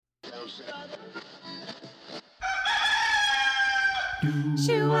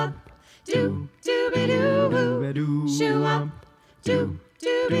Shoo up, doo dooby doo, shoo up, doo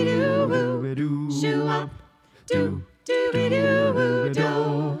dooby doo, shoo up, doo dooby doo, do,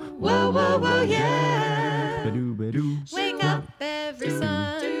 whoa whoa whoa yeah. Wake up every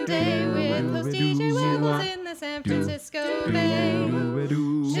Sunday with host DJ Webbles in the San Francisco Bay.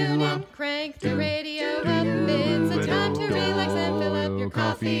 Tune in, crank the radio up, it's a time to relax and fill up your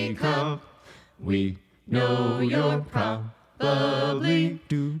coffee cup. We know you're probably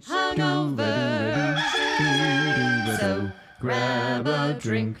hungover, so grab a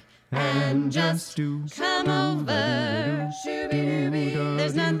drink and just come over.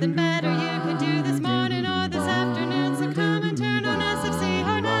 There's nothing better you could do this morning or this afternoon, so come and turn on SFC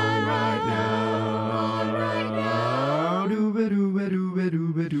hard right now.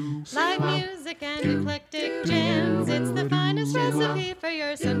 Live music and eclectic jams, it's the finest recipe for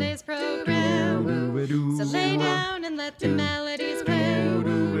your Sunday's program. So lay down and let the melodies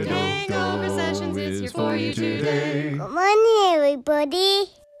play. Hangover Sessions is here for you today. Good morning, everybody.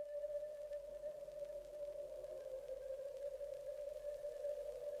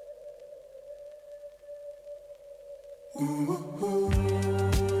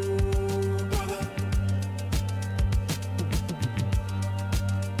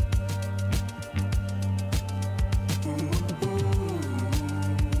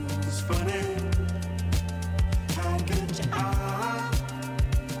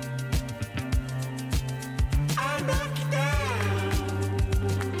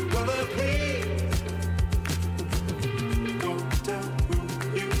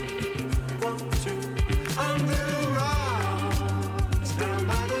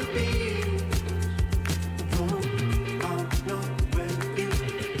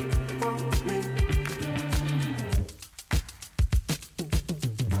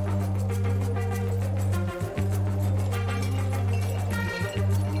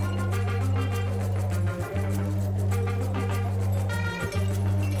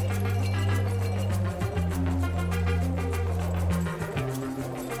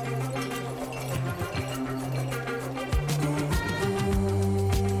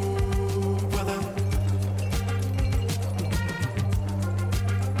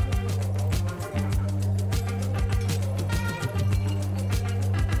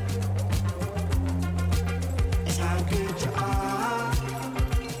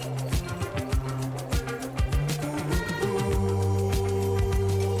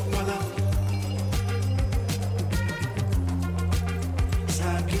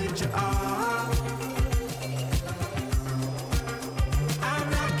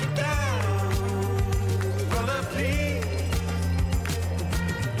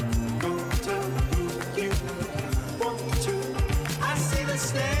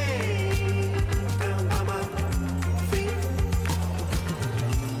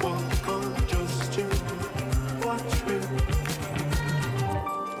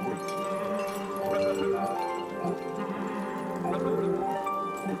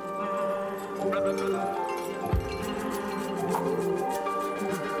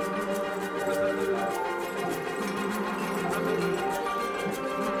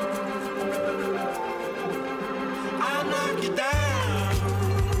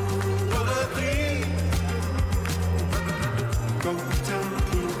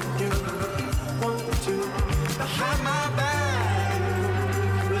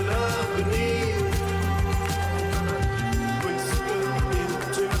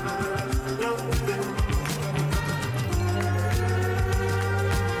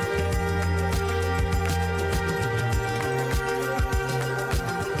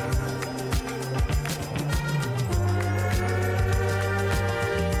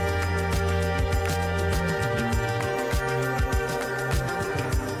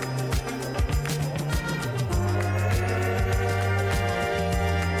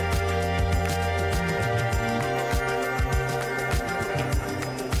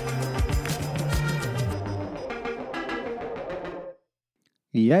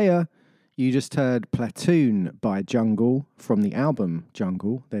 Yeah, you just heard Platoon by Jungle from the album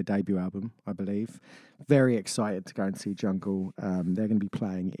Jungle, their debut album, I believe. Very excited to go and see Jungle. They're going to be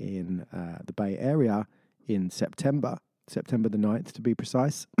playing in the Bay Area in September the 9th to be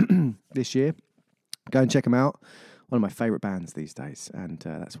precise, this year. Go and check them out. One of my favourite bands these days, and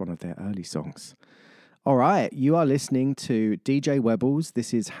that's one of their early songs. All right, you are listening to DJ Webbles.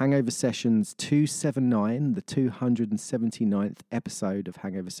 This is Hangover Sessions 279, the 279th episode of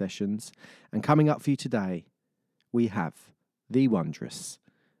Hangover Sessions. And coming up for you today, we have the wondrous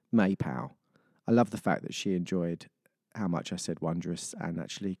May Powell. I love the fact that she enjoyed how much I said wondrous and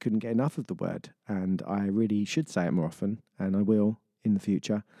actually couldn't get enough of the word. And I really should say it more often, and I will in the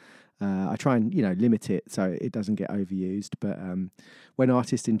future. I try and, limit it so it doesn't get overused. But when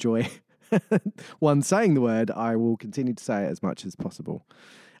artists enjoy one saying the word, I will continue to say it as much as possible.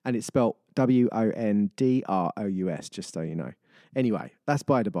 And it's spelt Wondrous, just so you know. Anyway, that's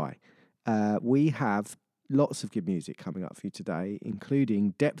by the by. We have lots of good music coming up for you today,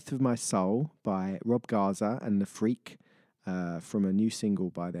 including Depth of My Soul by Rob Garza and The Freak, from a new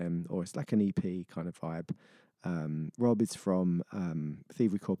single by them, or it's like an EP kind of vibe. Rob is from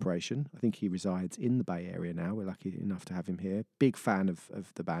Thievery Corporation. I think he resides in the Bay Area now. We're lucky enough to have him here. Big fan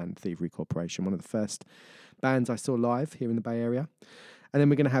of the band Thievery Corporation, one of the first bands I saw live here in the Bay Area. And then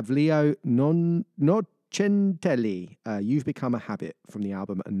we're going to have Leo Nocentelli, You've Become a Habit, from the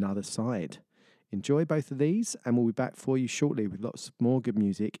album Another Side. Enjoy both of these, and we'll be back for you shortly with lots more good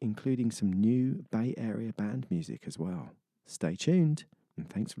music, including some new Bay Area band music as well. Stay tuned, and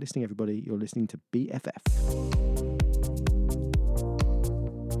thanks for listening, everybody. You're listening to BFF.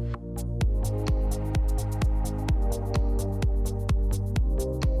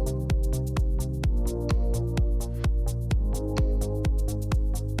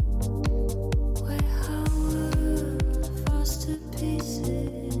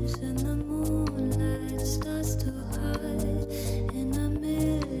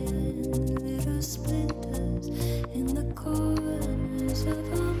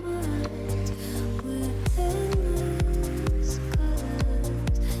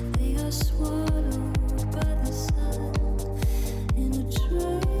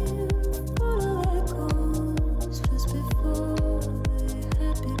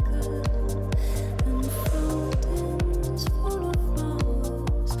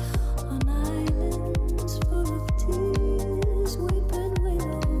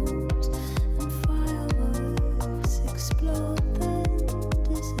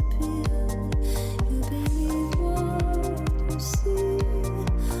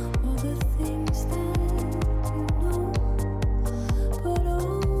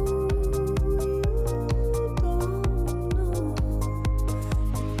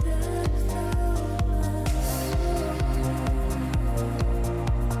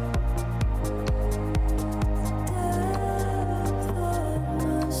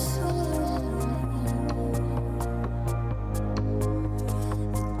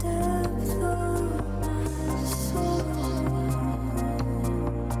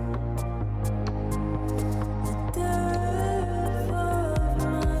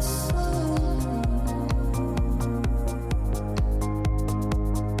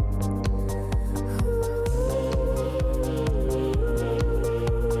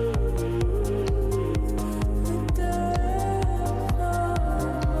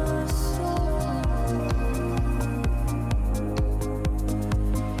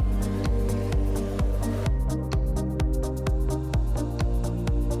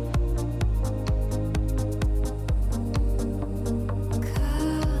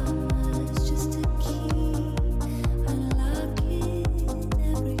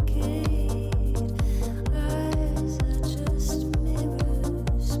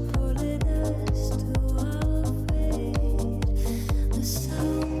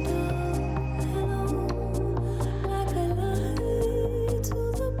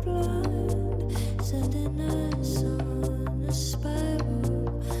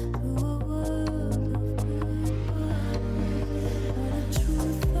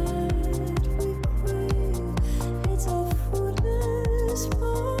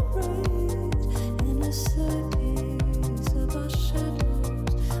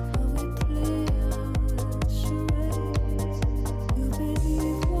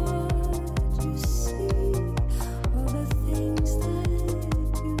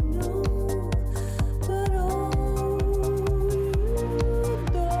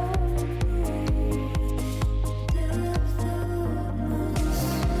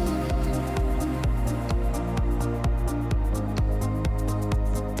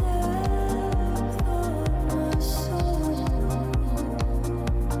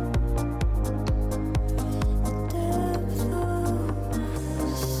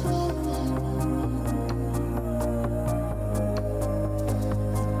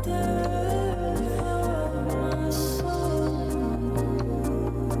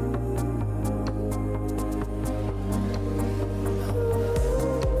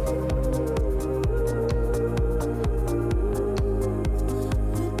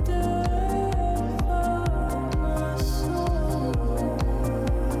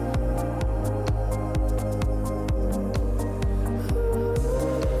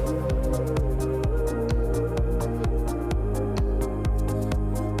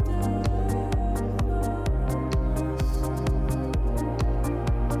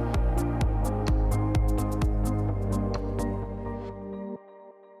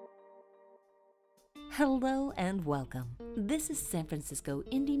 and welcome. This is San Francisco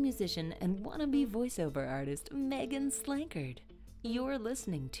indie musician and wannabe voiceover artist Megan Slankard. You're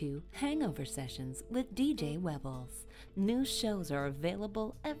listening to Hangover Sessions with DJ Webbles. New shows are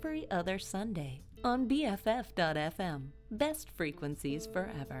available every other Sunday on BFF.FM. Best frequencies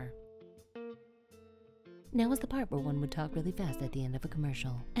forever. Now is the part where one would talk really fast at the end of a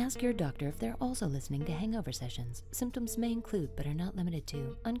commercial. Ask your doctor if they're also listening to Hangover Sessions. Symptoms may include, but are not limited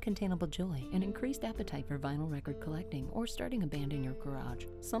to, uncontainable joy, an increased appetite for vinyl record collecting, or starting a band in your garage.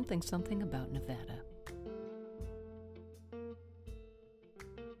 Something about Nevada.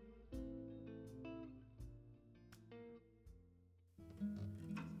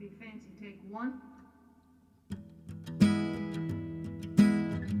 Big fancy, take one.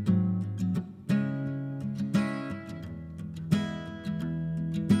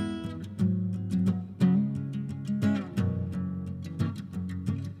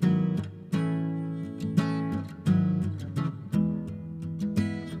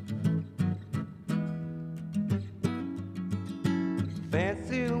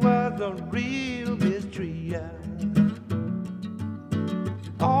 Fancy was a real mystery.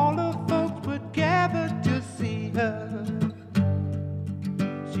 All the folks would gather to see her.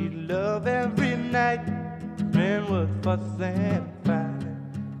 She'd love every night, friend would fuss and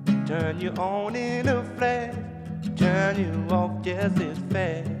fight. Turn you on in a flash, turn you off just as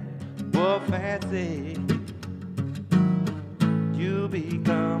fast. Well, fancy, you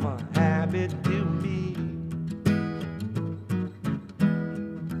become a habit to me.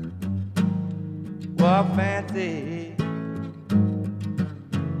 Well, fancy,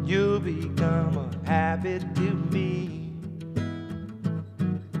 you become a habit to me.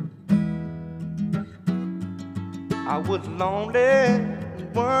 I was lonely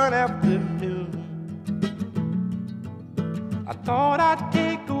one afternoon. I thought I'd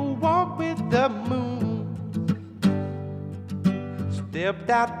take a walk with the moon. Stepped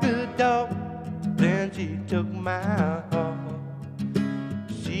out the door, then she took my heart.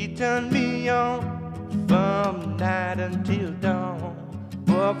 She turned me on from night until dawn.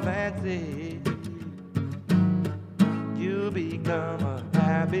 Oh, fancy, you become a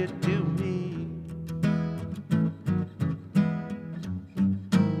habit to me.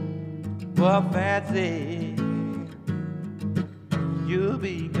 Oh, fancy, you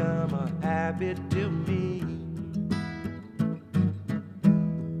become a habit to me.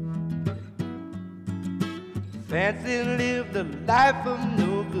 Fancy lived a life of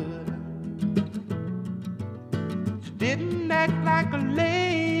no good. Didn't act like a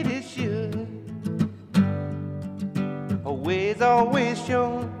lady should. Her ways always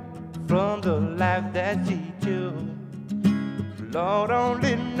shown from the life that she chose. Lord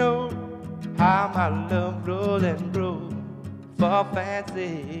only knows how my love grows and grows. For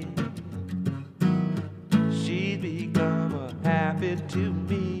fancy, she's become a habit to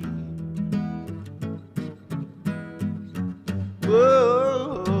me.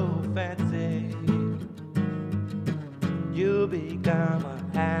 Whoa, fancy, you become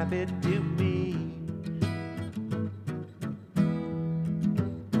a habit to me.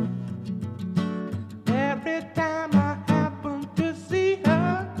 Every time I happen to see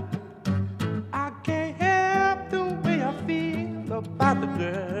her, I can't help the way I feel about the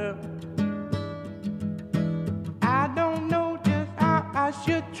girl. I don't know just how I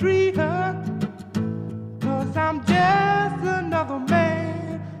should treat her, 'cause I'm just another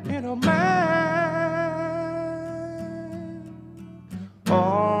man in her mind.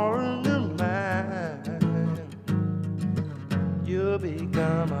 Or in her mind, you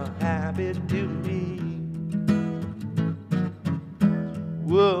become a habit to me.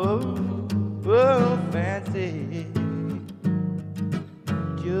 Whoa, whoa, fancy,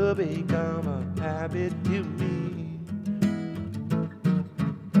 you become a habit to me.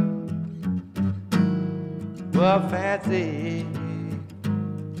 Well, fancy,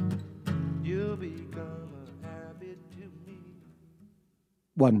 you become a habit to me.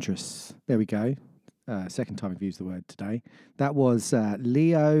 Wondrous. There we go. Second time I've used the word today. That was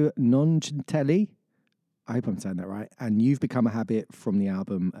Leo Nongentelli. I hope I'm saying that right. And You've Become a Habit from the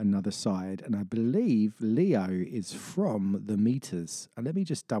album Another Side. And I believe Leo is from The Meters. And let me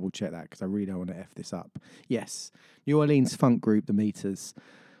just double check that because I really don't want to F this up. Yes, New Orleans funk group The Meters.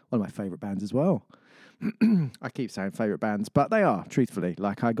 One of my favourite bands as well. I keep saying favourite bands, but they are, truthfully.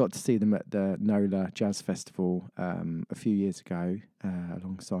 Like, I got to see them at the NOLA Jazz Festival a few years ago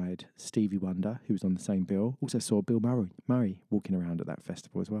alongside Stevie Wonder, who was on the same bill. Also saw Bill Murray walking around at that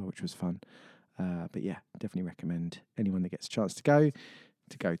festival as well, which was fun. But yeah, definitely recommend anyone that gets a chance to go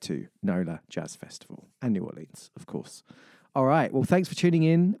to NOLA Jazz Festival and New Orleans, of course. All right. Well, thanks for tuning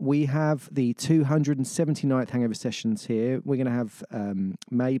in. We have the 279th Hangover sessions here. We're going to have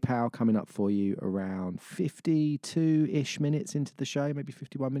May Powell coming up for you around 52-ish minutes into the show, maybe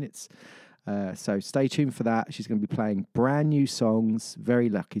 51 minutes. So stay tuned for that. She's going to be playing brand new songs. Very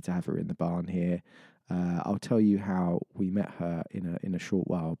lucky to have her in the barn here. I'll tell you how we met her in a short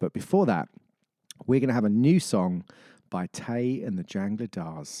while. But before that, we're going to have a new song by Tay and the Jangler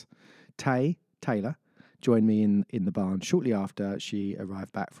Dars. Taylor, joined me in the barn shortly after she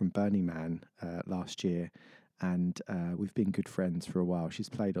arrived back from Burning Man last year, and we've been good friends for a while. She's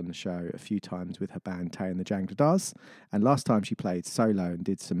played on the show a few times with her band Tay and the Jangler Dars, and last time she played solo and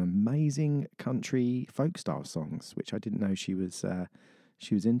did some amazing country folk style songs, which I didn't know she was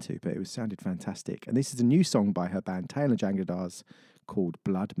into, but it sounded fantastic. And this is a new song by her band Tay and the Jangler Dars called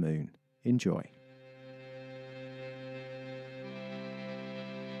Blood Moon. Enjoy.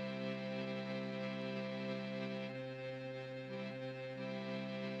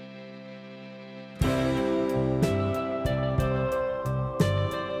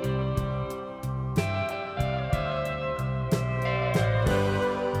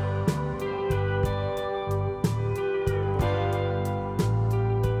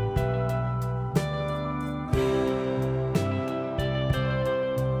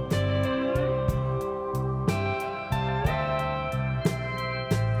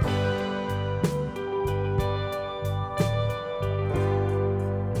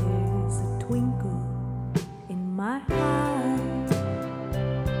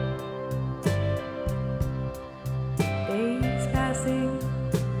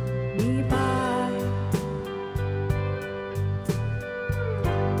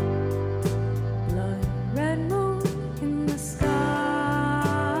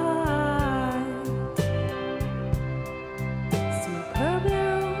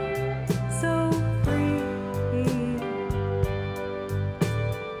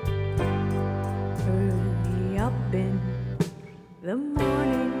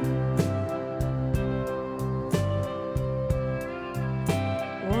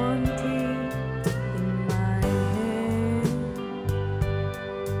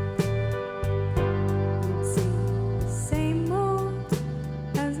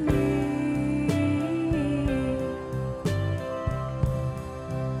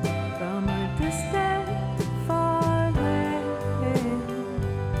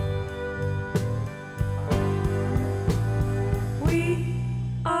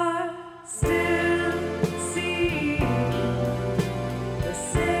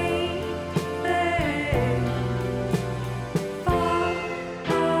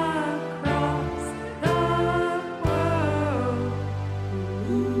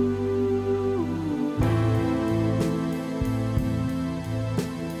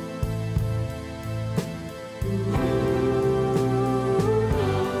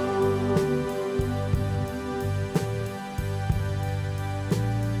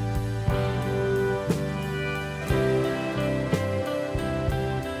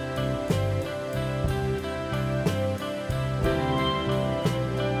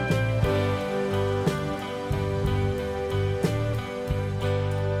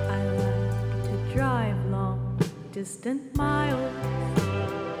 Distant miles,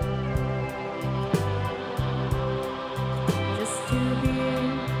 just to be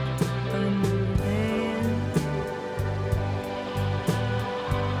in a new land.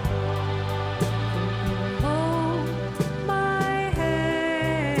 Hold my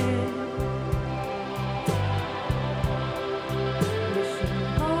hand, wishing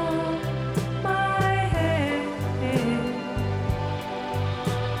hold my hand,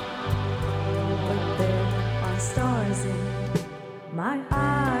 but there are stars in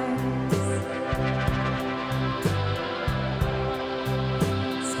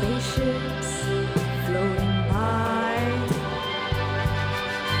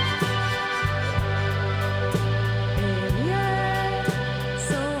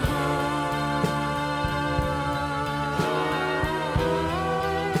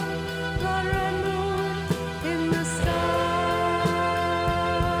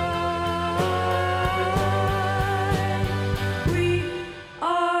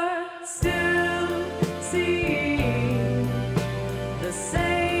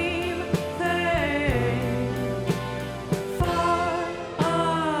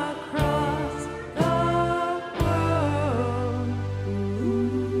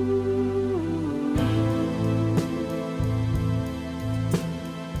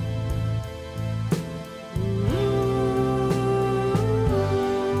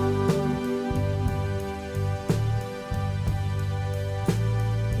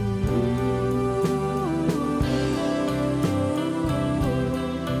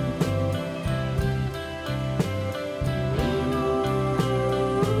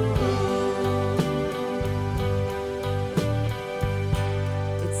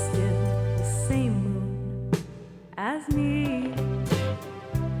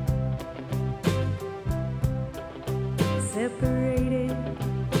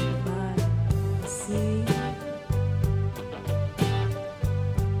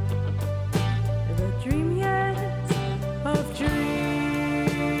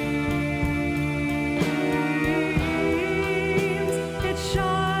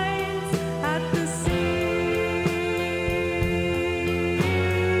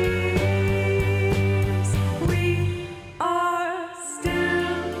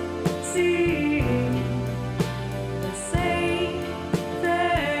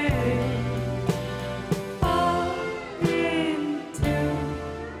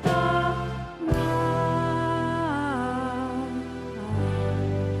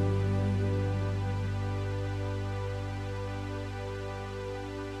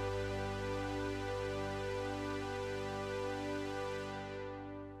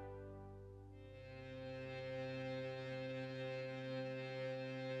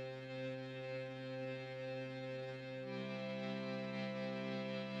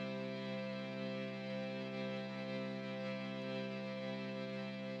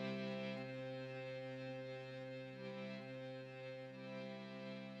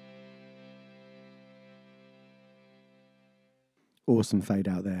Awesome fade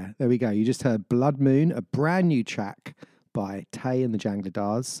out there. There we go. You just heard Blood Moon, a brand new track by Tay and the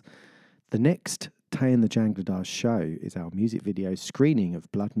Jangladars. The next Tay and the Jangladars show is our music video screening of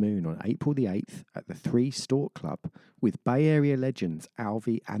Blood Moon on April the 8th at the 3 Stork Club with Bay Area legends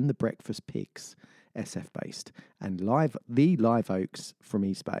Alvy and the Breakfast Pigs, SF based, and the Live Oaks from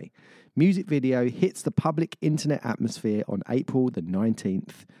East Bay. Music video hits the public internet atmosphere on April the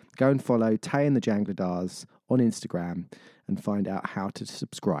 19th. Go and follow Tay and the Jangladars on Instagram and find out how to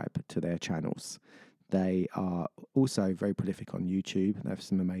subscribe to their channels. They are also very prolific on YouTube. They have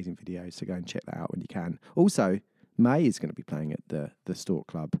some amazing videos, so go and check that out when you can. Also, May is going to be playing at the Stork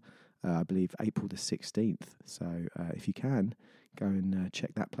Club, I believe April the 16th. So if you can, go and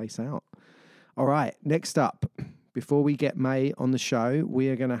check that place out. All right, next up, before we get May on the show, we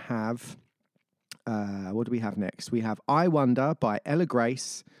are going to have, what do we have next? We have I Wonder by Ella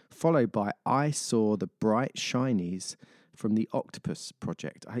Grace, followed by I Saw the Bright Shinies from the Octopus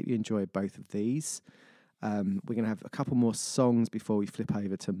Project. I hope you enjoy both of these. We're going to have a couple more songs before we flip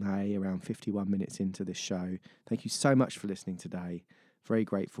over to May, around 51 minutes into this show. Thank you so much for listening today. Very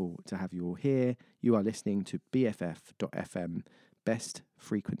grateful to have you all here. You are listening to BFF.FM, best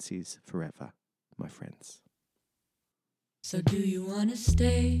frequencies forever, my friends. So do you wanna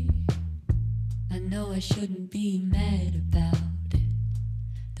stay? I know I shouldn't be mad about it.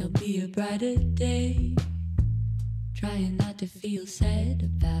 There'll be a brighter day. Trying not to feel sad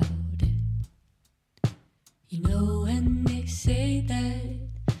about it. You know when they say that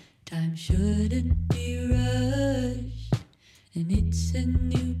time shouldn't be rushed, and it's a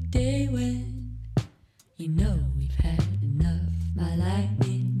new day when you know we've had enough. My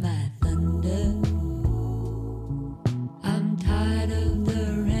lightning, my thunder. I'm tired of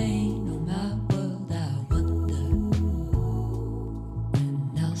the rain on my world. I wonder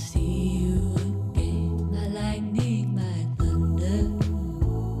when I'll see you again. My lightning, my thunder.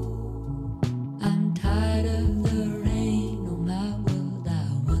 I'm tired of the rain on my world. I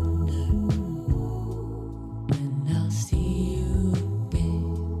wonder when I'll see you again.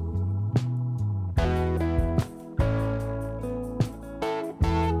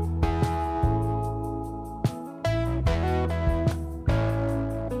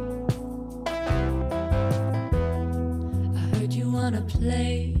 Wanna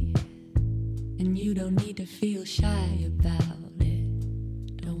play, and you don't need to feel shy about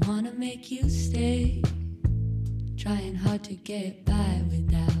it. Don't wanna make you stay, trying hard to get by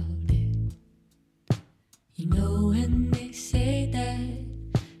without it. You know when they say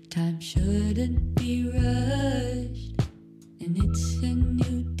that time shouldn't be rushed, and it's a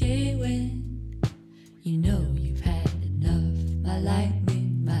new day when you know you've had enough. My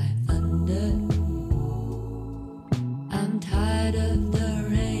lightning, my thunder. I'm tired of the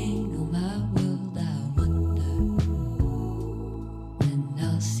rain on my world. I wonder when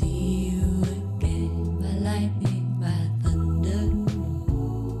I'll see you again. My lightning, my thunder.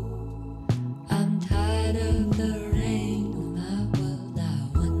 I'm tired of the rain on my world. I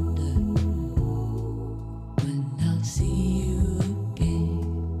wonder when I'll see you again.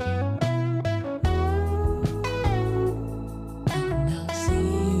 When I'll see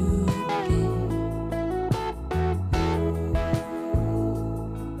you again.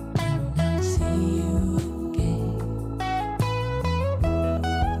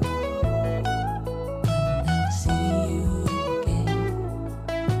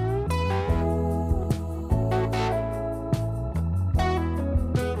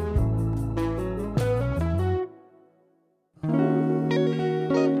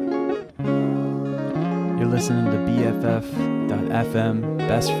 You're listening to BFF.FM,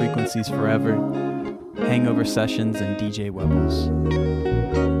 best frequencies forever, Hangover Sessions and DJ Webbles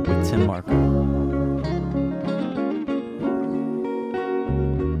with Tim Marco.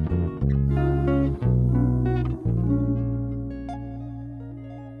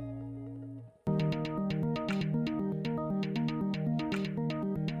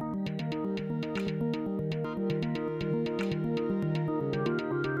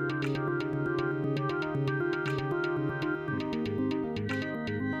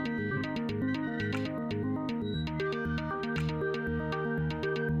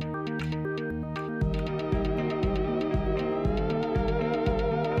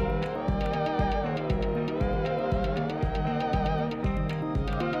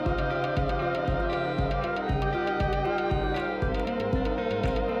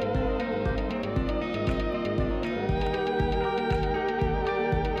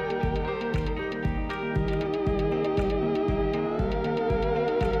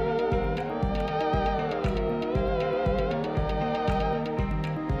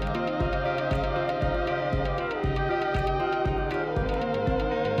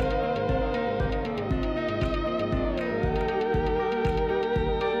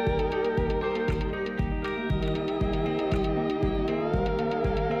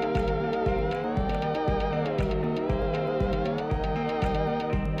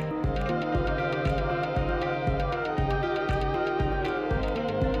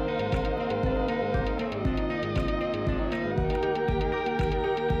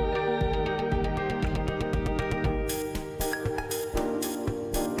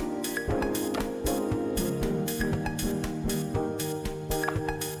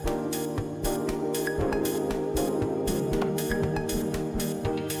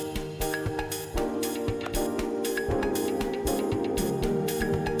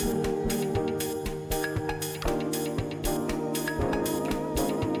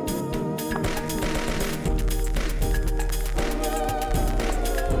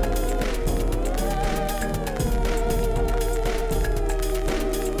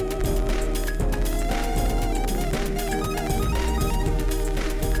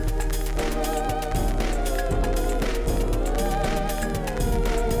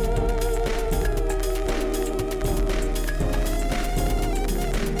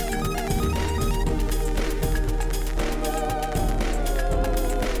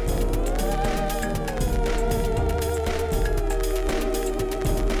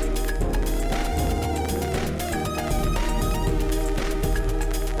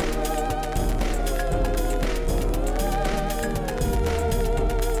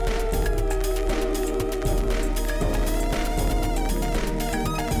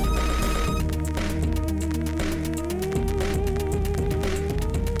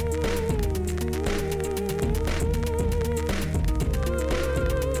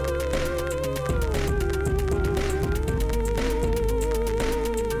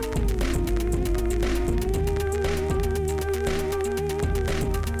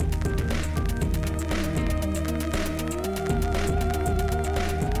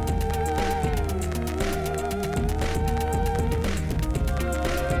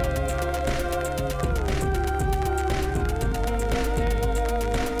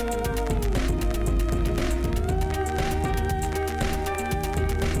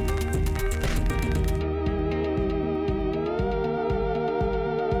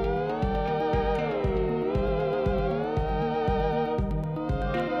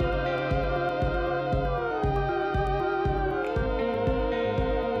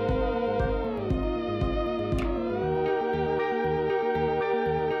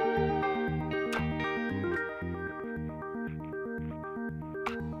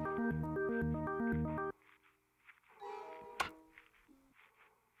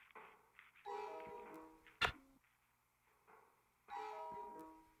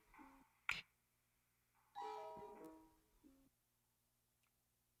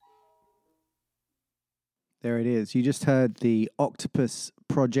 There it is. You just heard the Octopus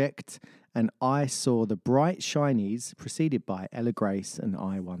Project, and I Saw the Bright Shinies, preceded by Ella Grace and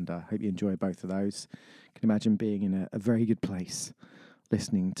I Wonder. Hope you enjoy both of those. Can imagine being in a very good place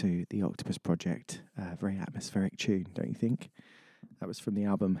listening to the Octopus Project. Very atmospheric tune, don't you think? That was from the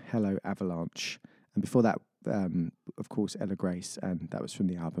album Hello Avalanche. And before that, of course, Ella Grace, and that was from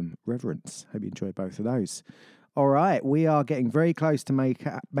the album Reverence. Hope you enjoy both of those. All right, we are getting very close to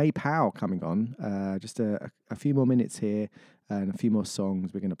May Powell coming on. Just a few more minutes here and a few more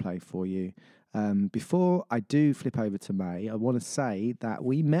songs we're going to play for you. Before I do flip over to May, I want to say that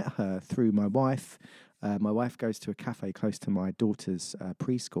we met her through my wife. My wife goes to a cafe close to my daughter's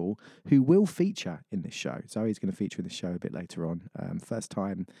preschool, who will feature in this show. Zoe's going to feature in the show a bit later on. First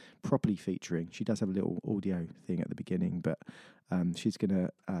time properly featuring. She does have a little audio thing at the beginning, but she's going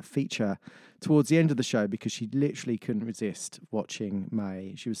to feature towards the end of the show because she literally couldn't resist watching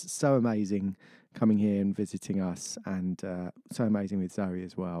May. She was so amazing coming here and visiting us, and so amazing with Zoe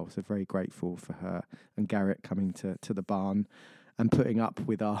as well. So very grateful for her and Garrett coming to the barn and putting up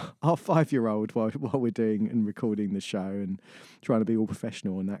with our 5-year-old while we're doing and recording the show and trying to be all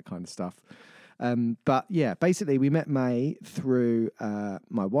professional and that kind of stuff. But yeah, basically we met May through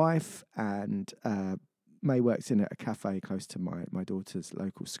my wife, and May works in a cafe close to my daughter's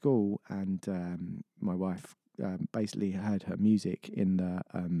local school, and my wife basically heard her music in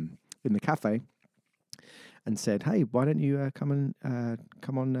the cafe and said, "Hey, why don't you come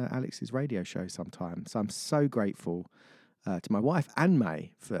on Alex's radio show sometime?" So I'm so grateful to my wife and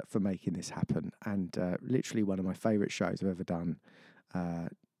May for making this happen, and literally one of my favourite shows I've ever done.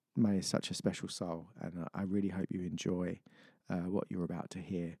 May is such a special soul, and I really hope you enjoy what you're about to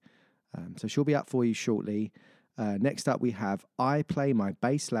hear. So she'll be up for you shortly. Next up we have I Play My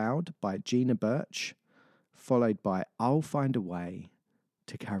Bass Loud by Gina Birch, followed by I'll Find a Way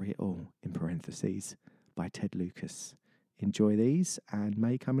to Carry It All, in parentheses, by Ted Lucas. Enjoy these, and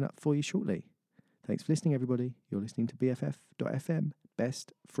May coming up for you shortly. Thanks for listening, everybody. You're listening to BFF.FM,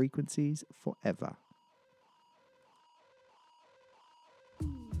 best frequencies forever.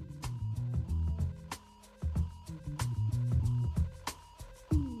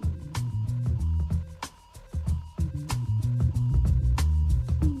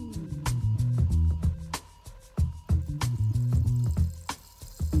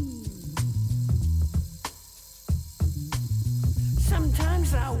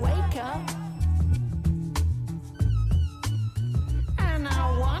 Sometimes I wake up and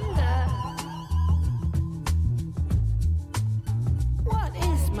I wonder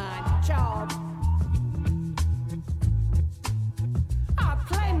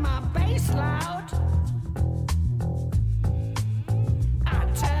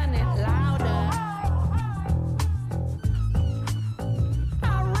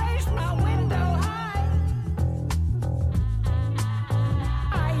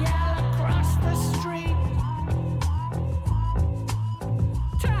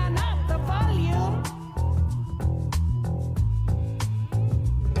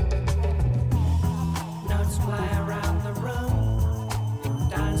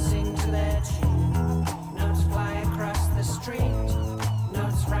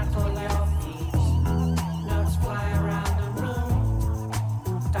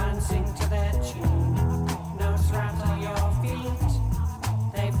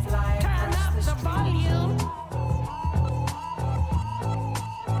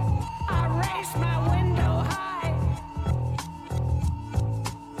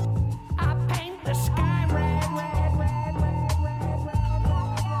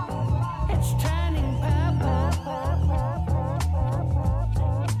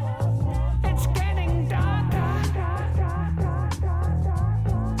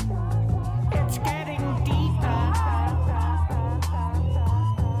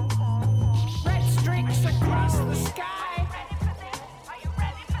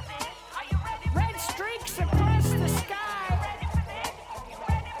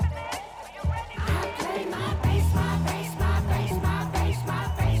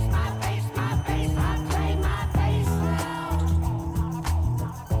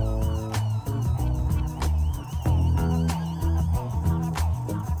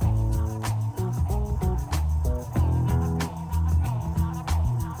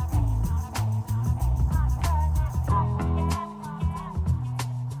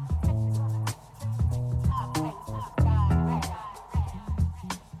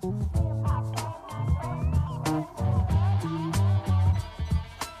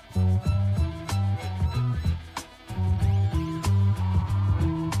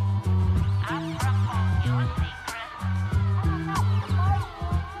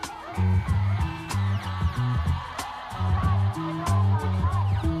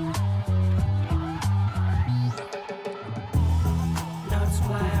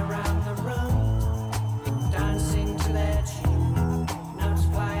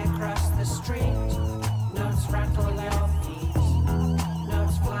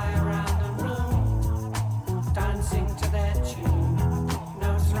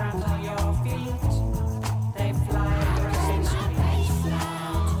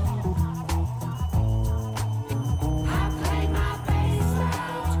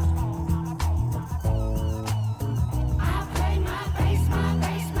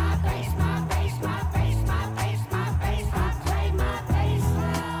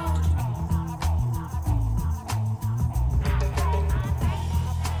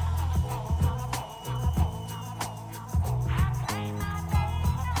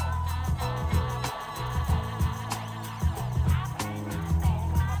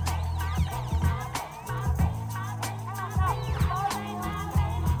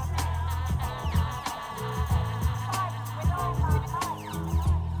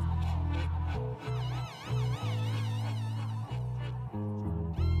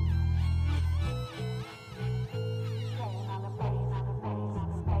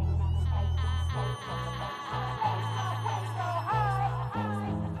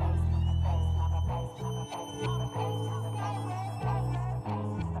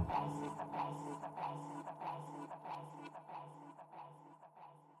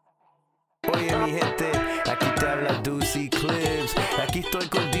mi gente? Aquí te habla Deucey Clips. Aquí estoy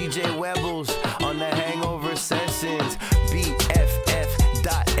con DJ Webbles on the Hangover Sessions. BFF.FM,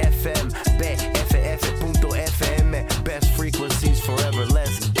 BFF.FM. Best frequencies forever.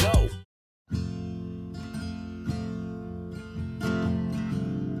 Let's go.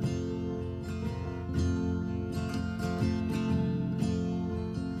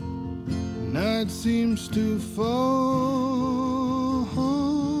 Night seems to fall.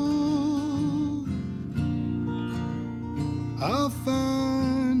 I'll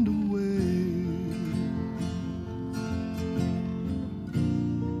find a way.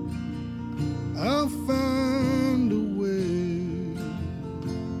 I'll find a way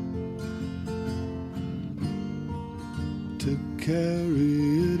to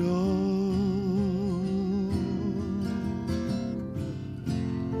carry it all.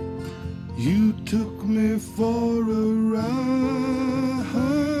 You took me for a ride,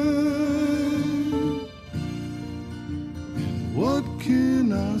 and what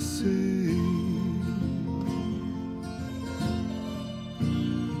can I say?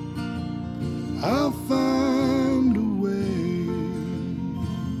 I'll find a way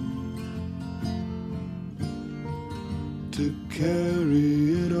to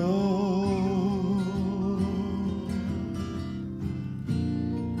carry it all.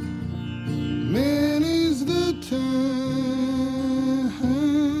 Many's the time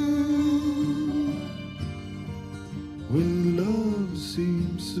when love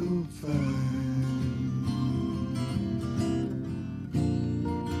seems so fine,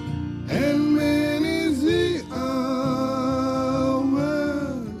 and many's the hour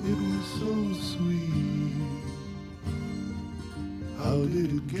it was so sweet. How did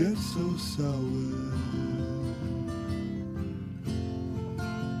it get so sour?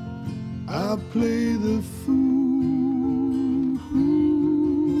 I play the fool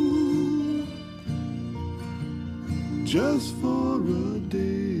just for a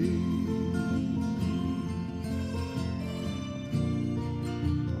day.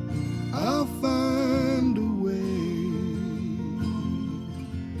 I'll find a way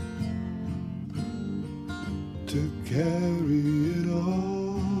to carry it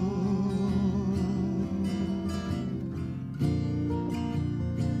all.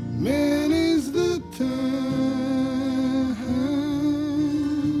 Many's the time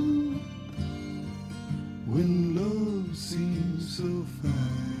when love seems so fine,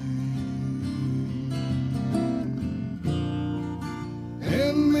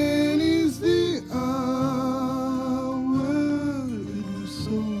 and many's the hour it was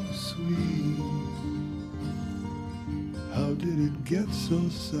so sweet. How did it get so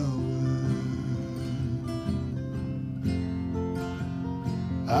sour?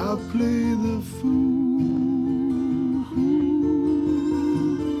 I'll play the fool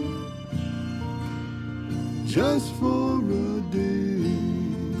just for a day.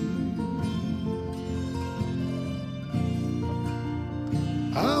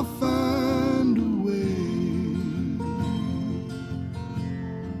 I'll find a way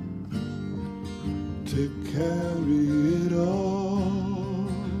to carry it all,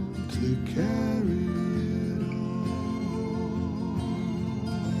 to carry it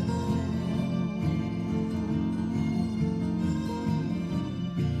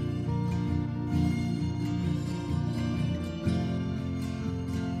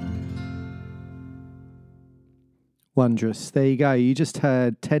Wondrous. There you go. You just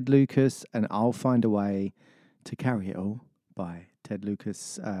heard Ted Lucas and I'll Find a Way to Carry It All by Ted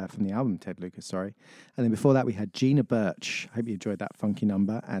Lucas, from the album Ted Lucas, sorry. And then before that we had Gina Birch. Hope you enjoyed that funky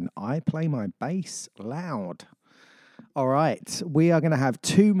number. And I Play My Bass Loud. All right. We are going to have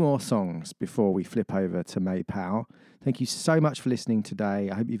two more songs before we flip over to May Powell. Thank you so much for listening today.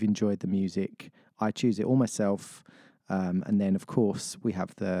 I hope you've enjoyed the music. I choose it all myself. And then, of course, we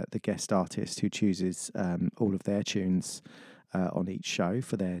have the guest artist who chooses all of their tunes on each show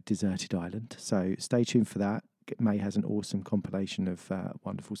for their Deserted Island. So stay tuned for that. May has an awesome compilation of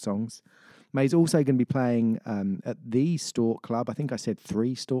wonderful songs. May's also going to be playing at the Stork Club. I think I said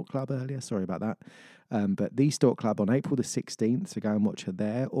 3 Stork Club earlier. Sorry about that. But the Stork Club on April the 16th, so go and watch her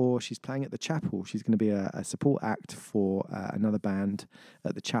there. Or she's playing at the Chapel. She's going to be a support act for another band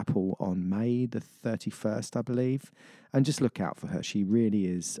at the Chapel on May the 31st, I believe. And just look out for her. She really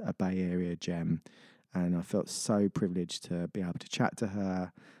is a Bay Area gem. And I felt so privileged to be able to chat to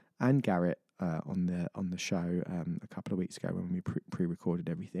her and Garrett on the show a couple of weeks ago when we pre-recorded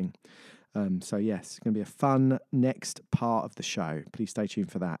everything. So yes, it's going to be a fun next part of the show. Please stay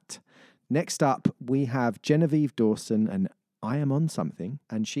tuned for that. Next up, we have Genevieve Dawson and I Am On Something,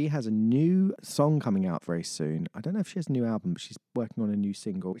 and she has a new song coming out very soon. I don't know if she has a new album, but she's working on a new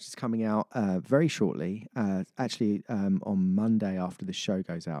single, which is coming out very shortly, actually on Monday after the show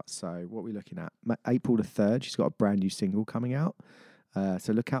goes out. So what are we looking at? April the 3rd, she's got a brand new single coming out.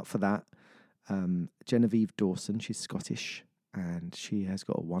 So look out for that. Genevieve Dawson, she's Scottish, and she has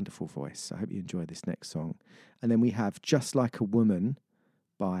got a wonderful voice. I hope you enjoy this next song. And then we have Just Like a Woman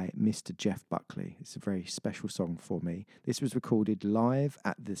by Mr. Jeff Buckley. It's a very special song for me. This was recorded live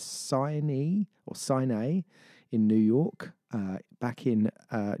at the Cine in New York back in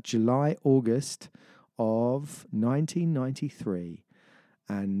July, August of 1993.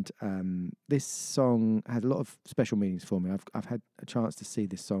 And this song had a lot of special meanings for me. I've had a chance to see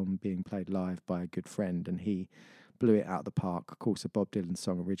this song being played live by a good friend, and he blew it out of the park. Of course, a Bob Dylan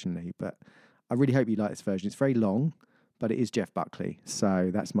song originally, but I really hope you like this version. It's very long, but it is Jeff Buckley,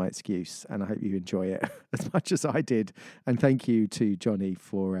 so that's my excuse, and I hope you enjoy it as much as I did. And thank you to Johnny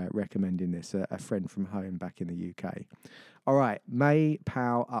for recommending this, a friend from home back in the UK. All right, May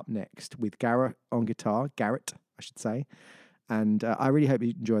Powell up next with Garrett on guitar, Garrett, I should say. And I really hope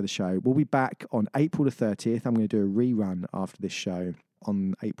you enjoy the show. We'll be back on April the 30th. I'm going to do a rerun after this show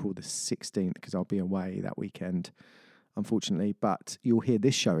on April the 16th because I'll be away that weekend, unfortunately. But you'll hear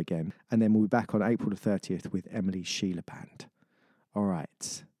this show again. And then we'll be back on April the 30th with Emily Sheila Band. All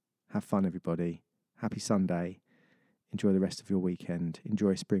right. Have fun, everybody. Happy Sunday. Enjoy the rest of your weekend.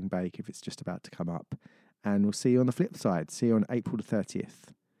 Enjoy spring break if it's just about to come up. And we'll see you on the flip side. See you on April the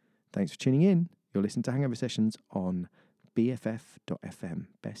 30th. Thanks for tuning in. You're listening to Hangover Sessions on BFF.FM,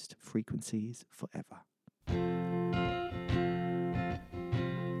 best frequencies forever.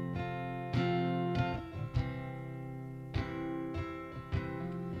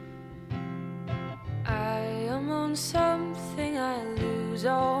 I am on something, I lose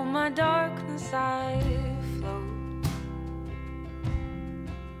all my darkness, I float.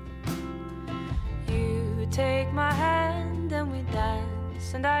 You take my hand and we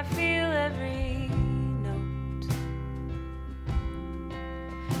dance, and I feel every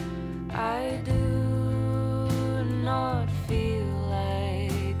I do not feel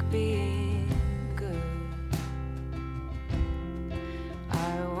like being good.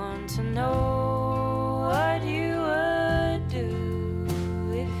 I want to know what you would do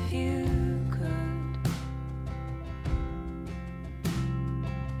if you could.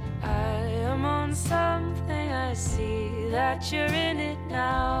 I am on something, I see that you're in it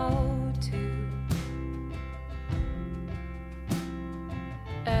now.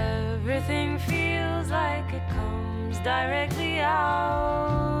 Everything feels like it comes directly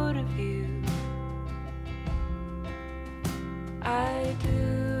out of you. I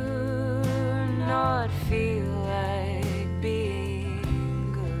do not feel like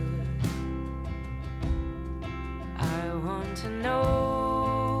being good. I want to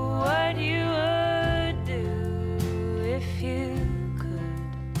know what you would do if you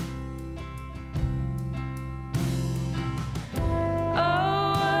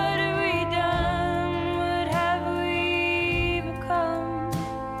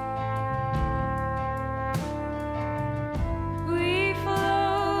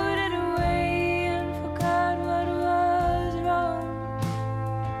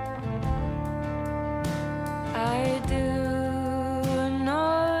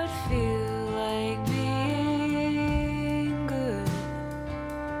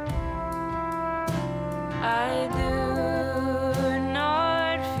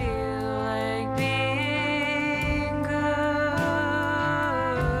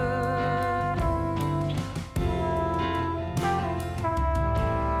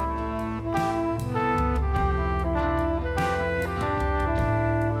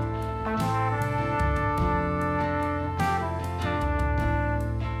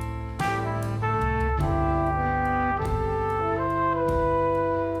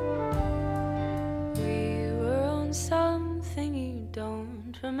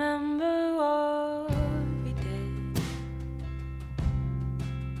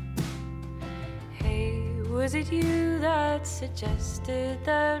was it you that suggested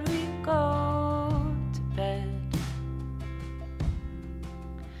that we go to bed?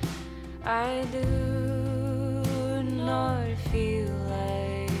 I do not feel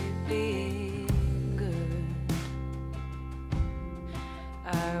like being good.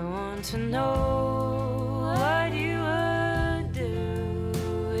 I want to know what you would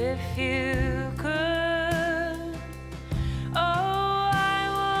do if you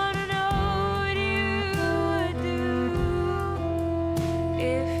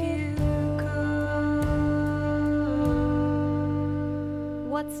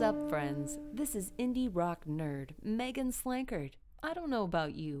What's up, friends? This is indie rock nerd Megan Slankard. I don't know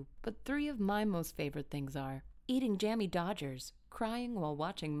about you, but 3 of my most favorite things are eating jammy Dodgers, crying while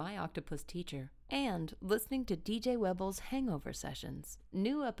watching My Octopus Teacher, and listening to DJ Webble's Hangover Sessions.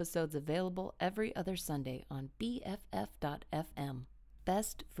 New episodes available every other Sunday on BFF.FM.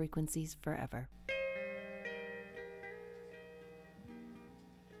 Best frequencies forever.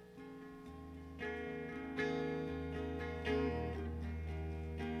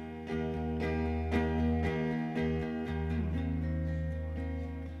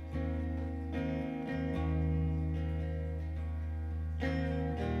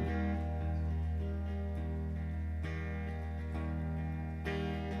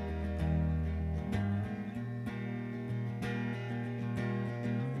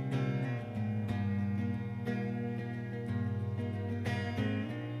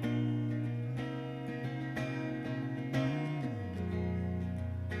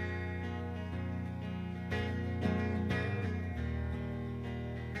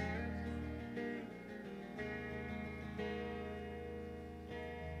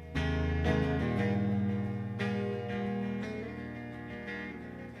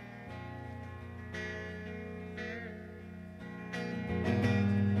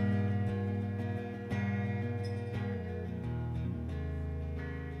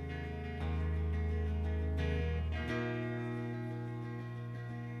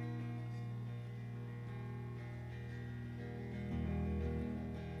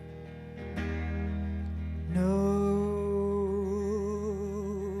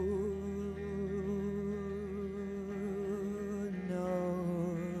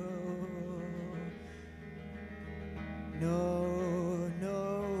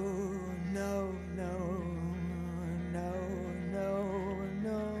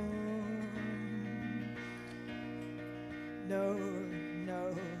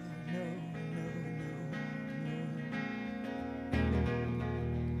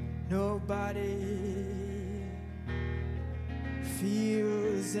 Nobody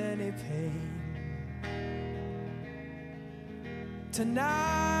feels any pain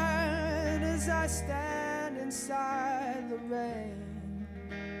tonight as I stand inside the rain.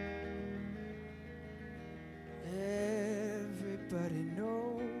 Everybody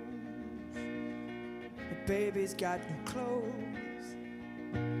knows the baby's got new clothes,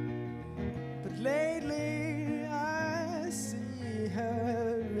 but lately I see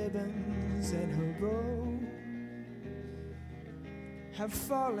her ribbons and her bow have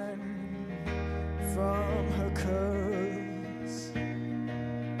fallen from her curls.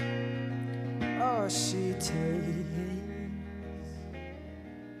 Oh, she takes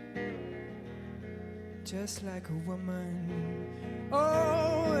just like a woman.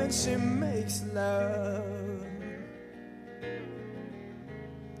 Oh, and she makes love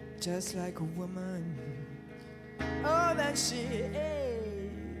just like a woman. Oh, then she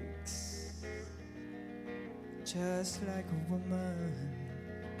aches just like a woman,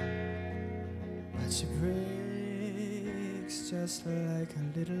 but she breaks just like a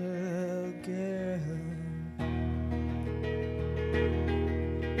little girl.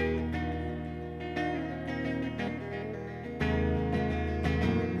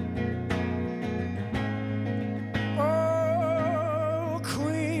 Oh,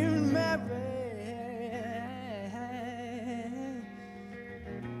 Queen Mary,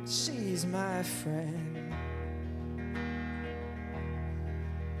 she's my friend.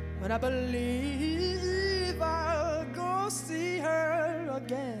 When I believe I'll go see her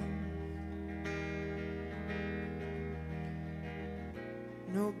again.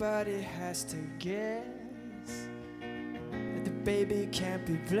 Nobody has to guess that the baby can't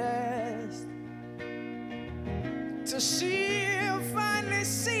be blessed till she finally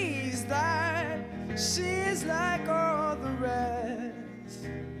sees that she's like all the rest,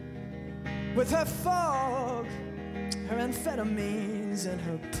 with her fog, her amphetamines and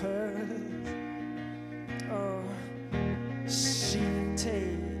her pearls. Oh, she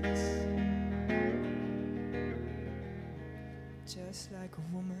takes just like a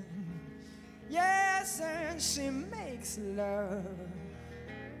woman. Yes, and she makes love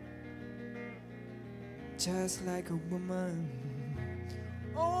just like a woman.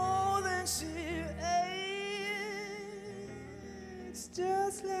 Oh, then she aches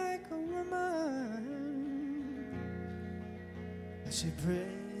just like a woman. She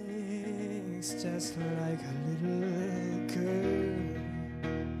breaks just like a little girl.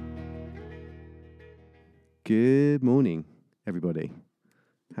 Good morning, everybody.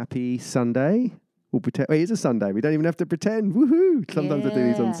 Happy Sunday. We'll pretend. Wait, it's a Sunday. We don't even have to pretend. Woohoo! Sometimes I do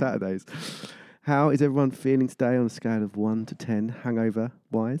these on Saturdays. How is everyone feeling today on a scale of 1 to 10,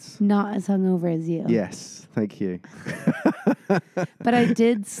 hangover-wise? Not as hungover as you. Yes, thank you. But I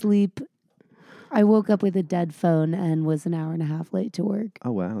did sleep. I woke up with a dead phone and was an hour and a half late to work.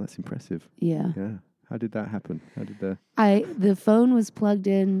 Oh, wow, that's impressive. Yeah. Yeah. How did that happen? How did the phone was plugged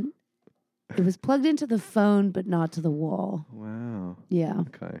in. It was plugged into the phone, but not to the wall. Wow. Yeah.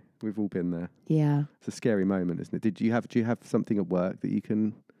 Okay. We've all been there. Yeah. It's a scary moment, isn't it? Do you have something at work that you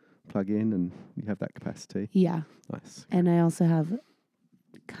can plug in and you have that capacity? Yeah. Nice. And I also have a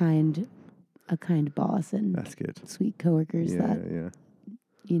kind boss and that's good. Sweet coworkers Yeah.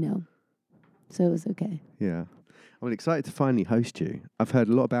 So it was okay. Yeah. I'm excited to finally host you. I've heard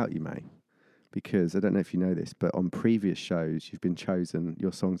a lot about you, May, because I don't know if you know this, but on previous shows,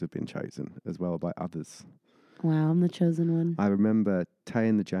 your songs have been chosen as well by others. Wow, I'm the chosen one. I remember Tay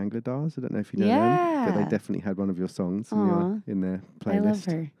and the Jangladars. I don't know if you know them, but they definitely had one of your songs in their playlist. I love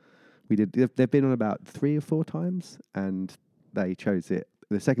her. They've been on about 3 or 4 times, and they chose it.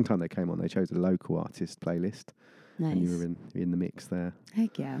 The second time they came on, they chose a local artist playlist. Nice. And you were in the mix there.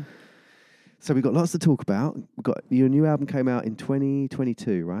 Heck yeah. So we've got lots to talk about. Your new album came out in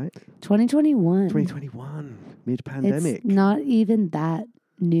 2022, right? 2021. 2021, mid-pandemic. It's not even that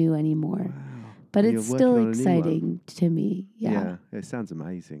new anymore. Wow. But And it's you're still working on a new exciting to me. Yeah. It sounds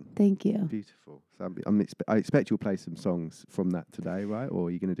amazing. Thank you. Beautiful. So I expect you'll play some songs from that today, right? Or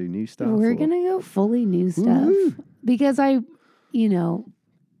are you going to do new stuff? We're going to go fully new stuff. Woo-hoo. Because I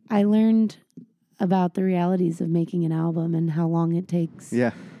learned about the realities of making an album and how long it takes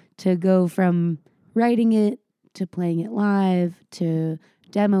to go from writing it to playing it live to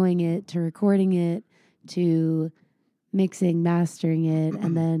demoing it to recording it to mixing, mastering it,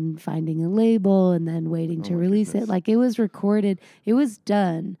 and then finding a label and then waiting to release it. Like, it was recorded, it was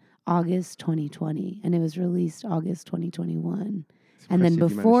done August 2020 and it was released August 2021. And then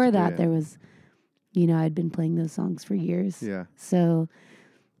before that, there was, I'd been playing those songs for years. Yeah. So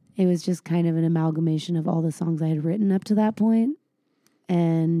it was just kind of an amalgamation of all the songs I had written up to that point.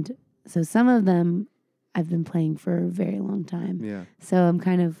 And so some of them I've been playing for a very long time. Yeah. So I'm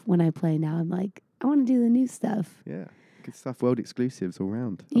kind of, when I play now, I'm like, I want to do the new stuff. Yeah. Good stuff. World exclusives all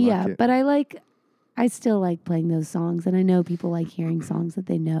round. Yeah, but I still like playing those songs. And I know people like hearing songs that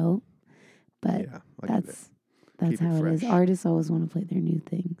they know. But that's how it is. Artists always want to play their new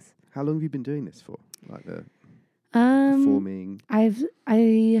things. How long have you been doing this for? Like the performing? I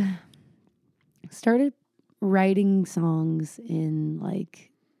started writing songs in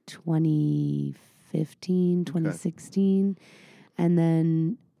like 2015, 2016, and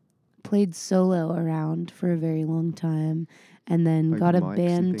then played solo around for a very long time, and then got a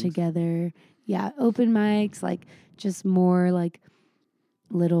band together. Yeah, open mics, like just more like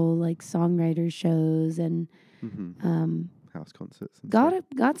little like songwriter shows and house concerts. And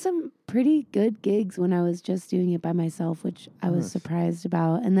got some pretty good gigs when I was just doing it by myself, which I was surprised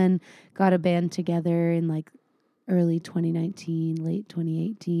about. And then got a band together in like early 2019, late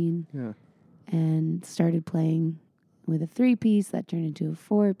 2018. Yeah. And started playing with a 3-piece that turned into a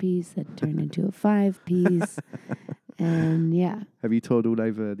 4-piece that turned into a 5-piece. And yeah. Have you toured all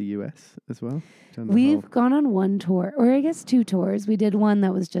over the US as well? We've gone on one tour, or I guess 2 tours. We did one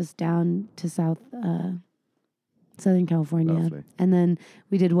that was just down to Southern California. Lovely. And then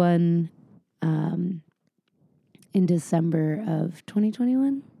we did one in December of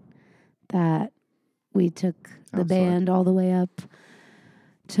 2021 that we took the band all the way up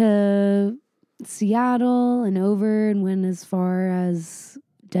to Seattle and over and went as far as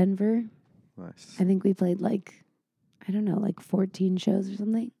Denver. Nice. I think we played like 14 shows or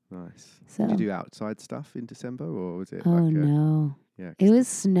something. Nice. So, did you do outside stuff in December, or was it no. Yeah. It was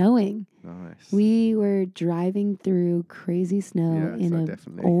snowing. Nice. We were driving through crazy snow in an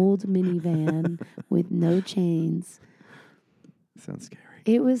old minivan with no chains. Sounds scary.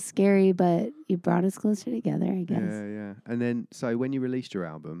 It was scary, but it brought us closer together, I guess. Yeah. And then, so when you released your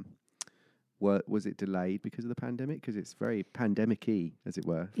album, was it delayed because of the pandemic? Because it's very pandemic-y, as it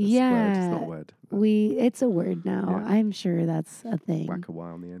were. Yeah. It's not a word. It's a word now. Yeah. I'm sure that's a thing. Whack a Y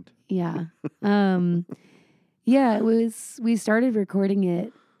on the end. Yeah. Yeah, we started recording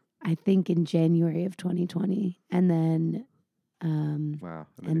it, I think, in January of 2020. And then wow.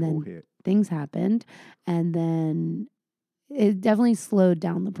 And then things happened. And then it definitely slowed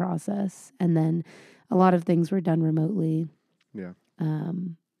down the process. And then a lot of things were done remotely. Yeah.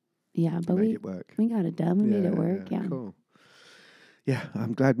 Yeah, but made it work. We got it done. We made it work. Yeah. Cool. Yeah,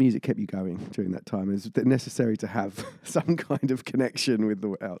 I'm glad music kept you going during that time. It's necessary to have some kind of connection with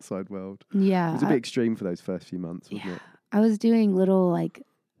the outside world. Yeah. It was a bit extreme for those first few months, wasn't it? I was doing little like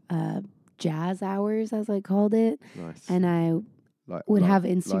jazz hours, as I called it. Nice. And I would have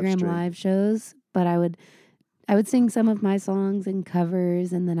live Instagram stream. live shows, but I would sing some of my songs and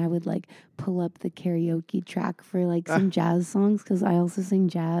covers, and then I would like pull up the karaoke track for like some jazz songs because I also sing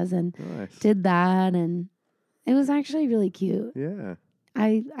jazz and Nice. did that, and it was actually really cute. Yeah.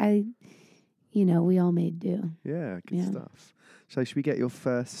 I we all made do. Yeah, good Yeah. stuff. So should we get your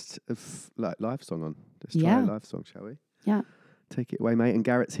first live song on? Let's try Yeah. a live song, shall we? Yeah. Take it away, mate. And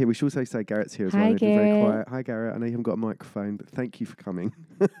Garrett's here. We should also say Garrett's here as Hi, well. He'll be very Garrett. quiet. Hi, Garrett. I know you haven't got a microphone, but thank you for coming.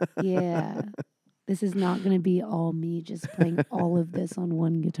 Yeah. This is not going to be all me just playing all of this on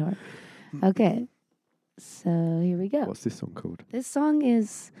one guitar. Okay. So here we go. What's this song called? This song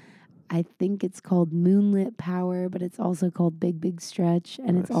is, I think it's called Moonlit Power, but it's also called Big Big Stretch.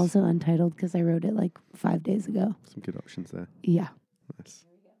 And it's Nice. also untitled because I wrote it like 5 days ago. Some good options there. Yeah. Nice.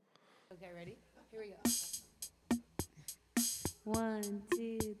 Okay, ready? Here we go. 1,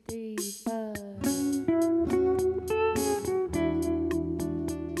 2, 3, 4.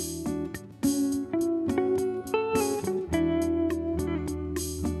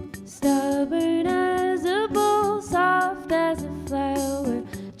 Stubborn as a bull, soft as a flower,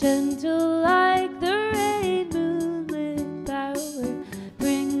 gentle like the rain, moonlit power.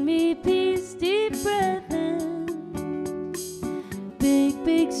 Bring me peace, deep breath in. Big,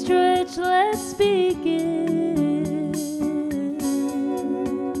 big stretch, let's begin.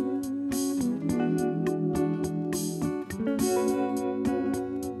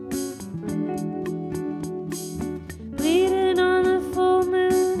 Bleeding on the full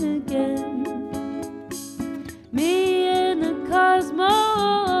moon again. Me and the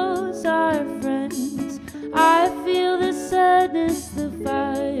cosmos are friends. I feel the sadness, the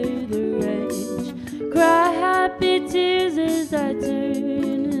fire, the rage. Cry happy tears as I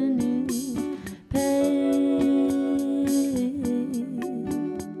turn a new page.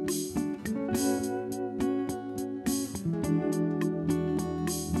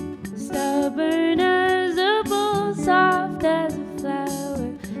 Stubborn as a bull, soft as a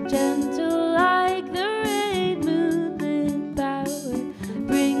flower, gentle like the rain, moonlit power.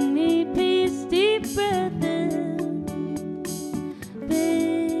 Bring me peace, deep breath in.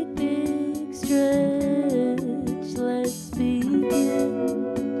 Big, big stretch, let's begin.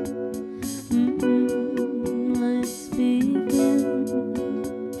 Let's begin.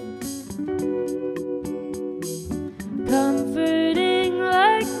 Comforting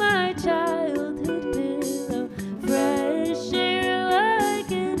like my childhood pillow, fresh air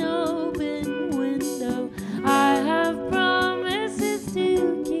like an open window. I have promises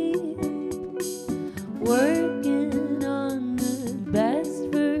to keep, working on the best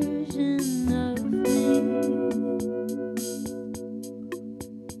version of me.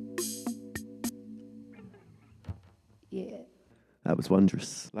 Yeah. That was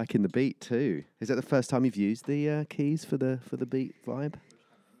wondrous. Liking the beat too. Is that the first time you've used the keys for the beat vibe?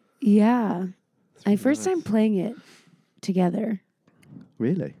 Yeah. That's really First nice. time playing it together.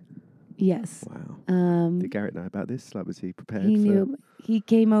 Really? Yes. Wow. Did Garrett know about this? Like, was he prepared? He for knew. He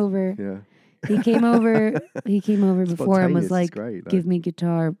came over. Yeah. He came over. He came over before and Spontaneous was is like, great, though. "Give me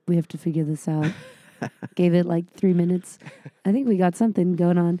guitar. We have to figure this out." Gave it like 3 minutes. I think we got something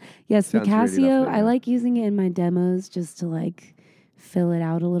going on. Yes, Sounds the really Casio. lovely, I yeah. like using it in my demos just to like fill it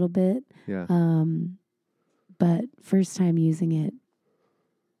out a little bit. Yeah. But first time using it,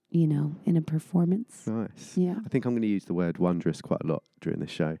 in a performance. Nice. Yeah. I think I'm going to use the word wondrous quite a lot during this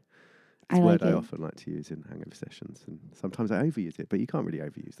show. It's I a like word I it. often like to use in hangover sessions, and sometimes I overuse it, but you can't really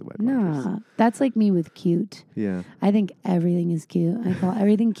overuse the word wondrous. Nah, that's like me with cute. Yeah. I think everything is cute. I call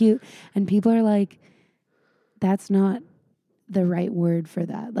everything cute, and people are like, "That's not the right word for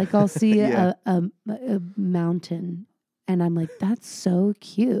that." Like I'll see Yeah. a mountain, and I'm like, "That's so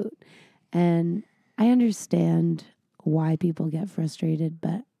cute," and I understand why people get frustrated,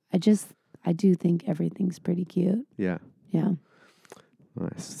 but I do think everything's pretty cute. Yeah. Yeah.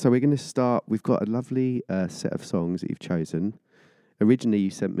 Nice. So we're going to start. We've got a lovely set of songs that you've chosen. Originally, you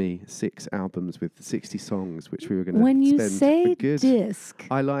sent me 6 albums with 60 songs, which we were going to When you spend say a good. disc,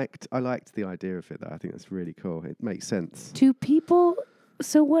 I liked the idea of it, though. I think that's really cool. It makes sense. to people,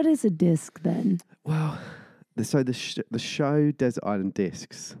 so what is a disc then? Well, the show Desert Island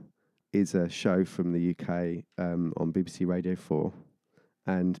Discs is a show from the UK on BBC Radio 4.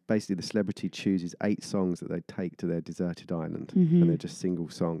 And basically the celebrity chooses 8 songs that they take to their deserted island. Mhm. And they're just single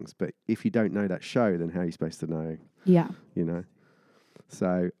songs. But if you don't know that show, then how are you supposed to know? Yeah. You know?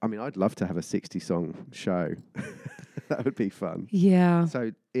 So, I mean, I'd love to have a 60-song show. That would be fun. Yeah.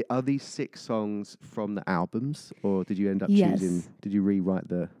 So are these 6 songs from the albums? Or did you end up Yes. choosing... Did you rewrite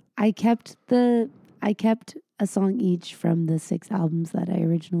the... I kept a song each from the 6 albums that I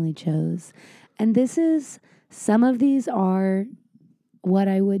originally chose. And some of these are what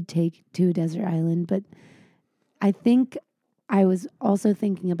I would take to a desert island, but I think I was also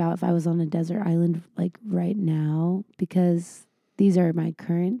thinking about if I was on a desert island like right now, because these are my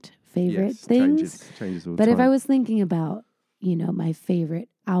current favorite things. Changes all the but time. if I was thinking about, my favorite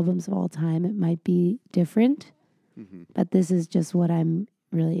albums of all time, it might be different. Mm-hmm. But this is just what I'm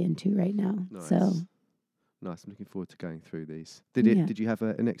really into right now. Nice. So nice. I'm looking forward to going through these. Did you have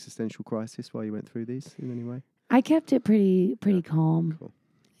an existential crisis while you went through these in any way? I kept it pretty calm. Cool.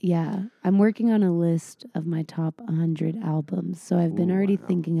 Yeah. I'm working on a list of my top 100 albums. So I've been already wow.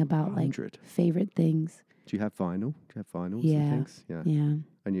 thinking about 100. like favorite things. Do you have vinyl? Do you have vinyls Yeah. and things? Yeah. Yeah.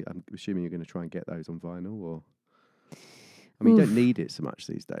 And I'm assuming you're going to try and get those on vinyl, or? I mean, you don't need it so much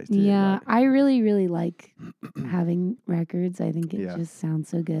these days, do you? Yeah. Like, I really, really like having records. I think it just sounds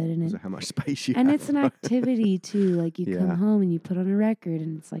so good. And so how much space you and have. it's an activity too. Like you come home and you put on a record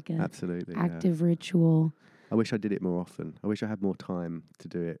and it's like a absolutely active ritual. I wish I did it more often. I wish I had more time to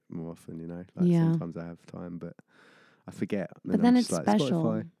do it more often, Like sometimes I have time, but I forget. But then I'm it's just like, special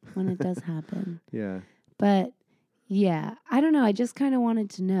Spotify. when it does happen. Yeah. But yeah, I don't know. I just kind of wanted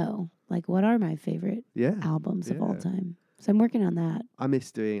to know, like, what are my favorite albums of all time? So I'm working on that. I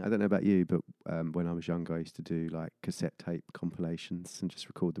miss doing, I don't know about you, but when I was younger, I used to do like cassette tape compilations and just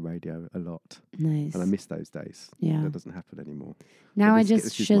record the radio a lot. Nice. And I miss those days. Yeah. That doesn't happen anymore. Now I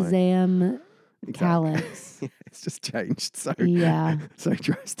just Shazam Calyx. It's just changed so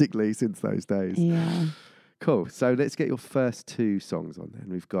drastically since those days. Yeah. Cool. So let's get your first two songs on then.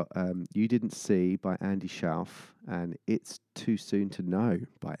 We've got You Didn't See by Andy Schauf and It's Too Soon to Know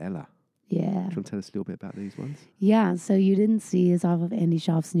by Ella. Yeah. Do you want to tell us a little bit about these ones? Yeah. So You Didn't See is off of Andy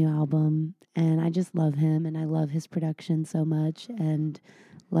Schauf's new album. And I just love him and I love his production so much and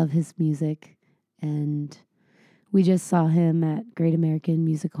love his music. And we just saw him at Great American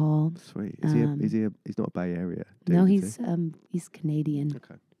Music Hall. Sweet. He's not a Bay Area? No, he's Canadian.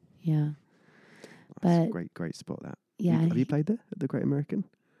 Okay. Yeah. That's But a great spot that. Yeah. Have you played there at the Great American?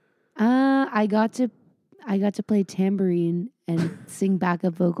 I got to play tambourine and sing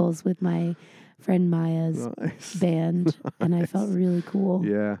backup vocals with my friend Maya's band, and I felt really cool.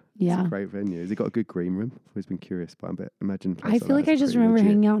 Yeah. Yeah. It's a great venue. Has it got a good green room? I've always been curious, but imagine. I feel like I just remember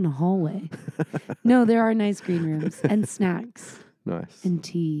hanging out in a hallway. No, there are nice green rooms and snacks. Nice. And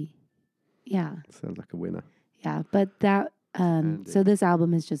tea. Yeah. Sounds like a winner. Yeah, but that so this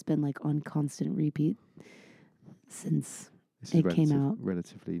album has just been like on constant repeat since it came out.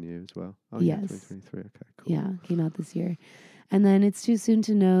 Relatively new as well. Oh, yes. Yeah, 2023. Okay, cool. Yeah, came out this year. And then It's Too Soon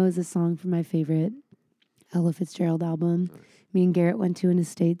to Know is a song from my favorite Ella Fitzgerald album. Nice. Me and Garrett went to an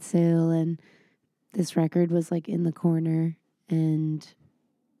estate sale and this record was like in the corner and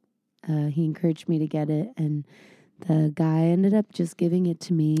he encouraged me to get it and the guy ended up just giving it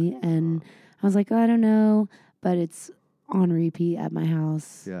to me and I was like, I don't know, but it's on repeat at my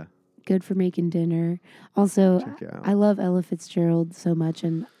house. Yeah. Good for making dinner. Also, Check it out. I love Ella Fitzgerald so much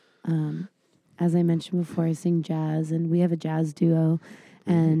and as I mentioned before, I sing jazz and we have a jazz duo.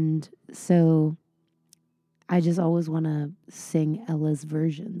 And so I just always want to sing Ella's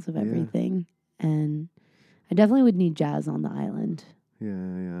versions of everything. And I definitely would need jazz on the island.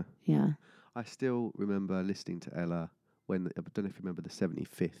 Yeah. Yeah. I still remember listening to Ella when, I don't know if you remember the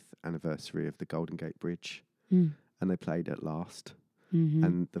 75th anniversary of the Golden Gate Bridge. Mm. And they played At Last. Mm-hmm.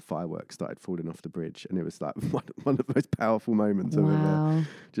 And the fireworks started falling off the bridge. And it was like one of the most powerful moments of Wow.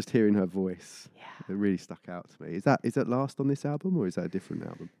 just hearing her voice. Yeah. It really stuck out to me. Is that Last on this album or is that a different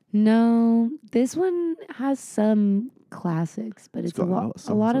album? No, this one has some classics, but it's a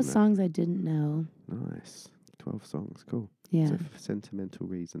lot of songs I didn't know. Nice. 12 songs. Cool. Yeah. So for sentimental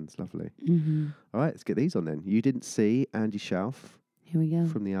reasons. Lovely. Mm-hmm. All right, let's get these on then. You Didn't See Andy Schauf Here we go.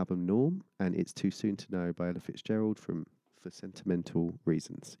 from the album Norm and It's Too Soon to Know by Ella Fitzgerald from For Sentimental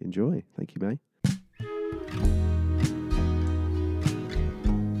Reasons. Enjoy. Thank you, May.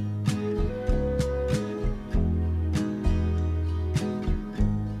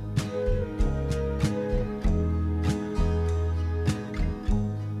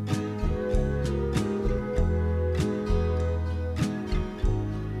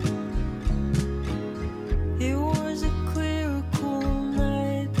 It was a clear, cool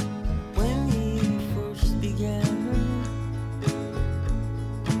night when he first began.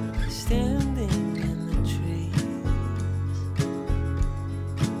 Standing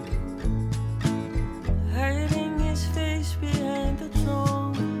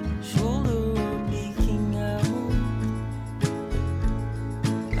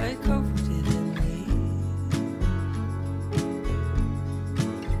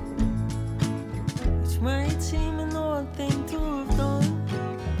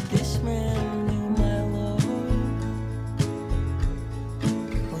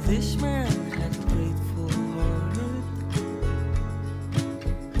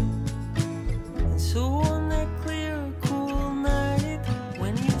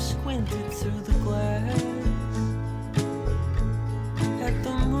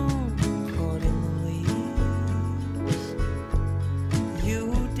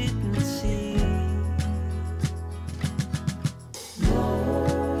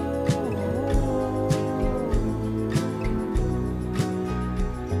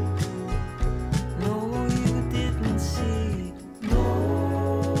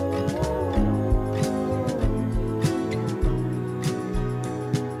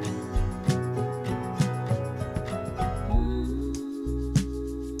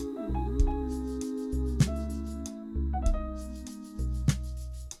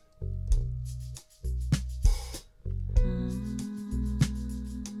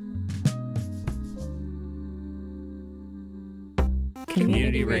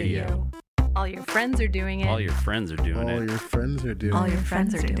Community radio. All your friends are doing it. All your friends are doing All it. your friends are doing All it. your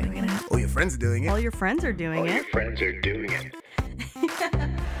friends are doing it. All your friends are doing it. All your friends are doing it. Friends are doing it.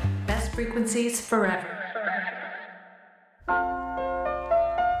 Best frequencies forever.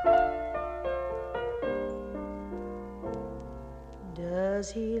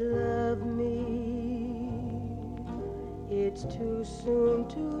 Does he love me? It's too soon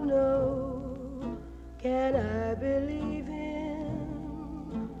to know. Can I believe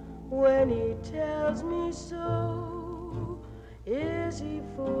him when he tells me so? Is he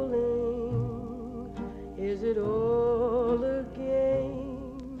fooling? Is it all a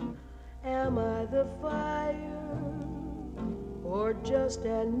game? Am I the fire or just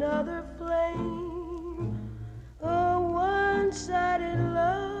another flame? A one-sided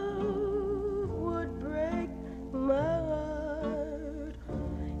love would break my heart.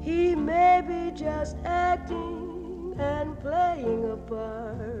 He may be just acting and playing a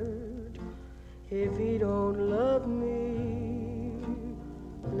part. If he don't love me,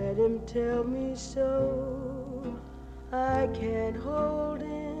 let him tell me so. I can't hold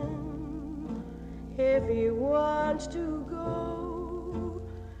him if he wants to go,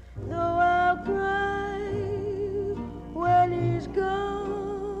 though I'll cry when he's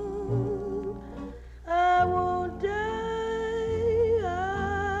gone. I won't die,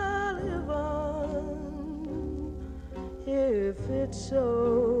 I'll live on. If it's so,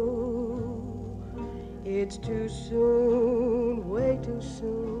 it's too soon, way too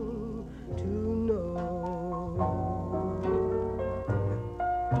soon to know.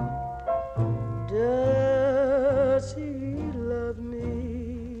 Does he love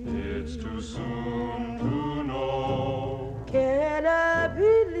me? It's too soon to know. Can I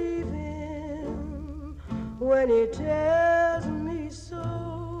believe him when he tells me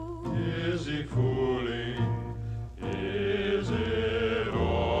so? Is he fooling? Is it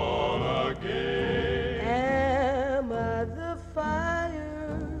all a game? Am I the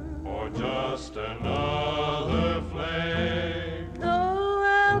fire Or just another flame? though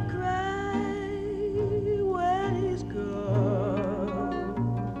I'll cry when he's gone?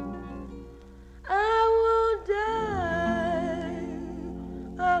 I won't die,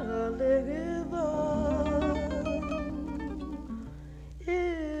 I'll live on.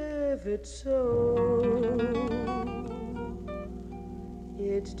 If it's so,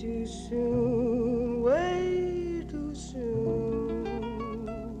 it's too soon, way too soon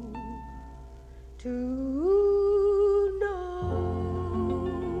to know.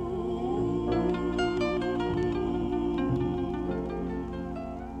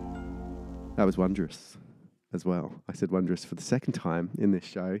 That was wondrous as well. I said wondrous for the second time in this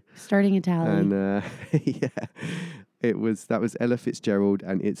show. Starting a tally. And yeah, that was Ella Fitzgerald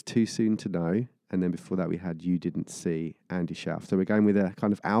and It's Too Soon to Know. And then before that we had You Didn't See, Andy Schaaf. So we're going with a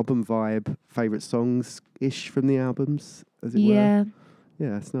kind of album vibe, favourite songs-ish from the albums, as it were. Yeah. Yeah,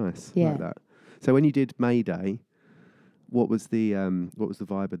 that's nice. I Yeah. like that. So when you did Mayday, what was the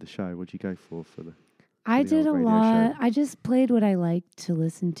vibe of the show? What did you go for the I the did a old radio lot. show? I just played what I liked to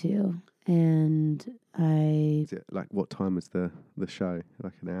listen to. And Is it like what time was the show?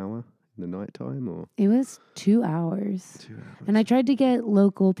 Like an hour in the night time or it was 2 hours. 2 hours? And I tried to get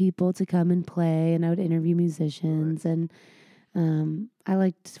local people to come and play, and I would interview musicians. Nice. And I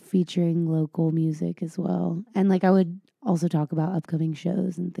liked featuring local music as well. And like I would also talk about upcoming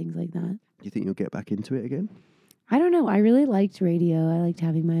shows and things like that. Do you think you'll get back into it again? I don't know. I really liked radio. I liked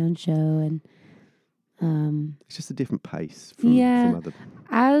having my own show. And It's just a different pace from other.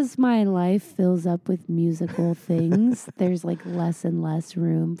 as my life fills up with musical things, there's like less and less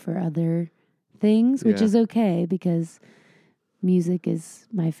room for other things, which Yeah. is okay because music is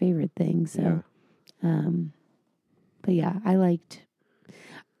my favorite thing. So, but yeah, I liked,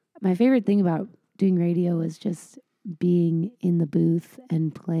 my favorite thing about doing radio was just being in the booth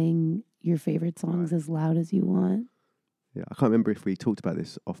and playing your favorite songs as loud as you want. Yeah, I can't remember if we talked about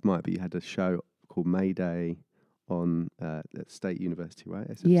this off mic, but you had a show called Mayday on at State University, right?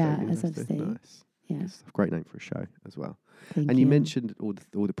 SF Yeah, State SF University. State. Nice. Yeah. It's a great name for a show as well. Thank And you mentioned all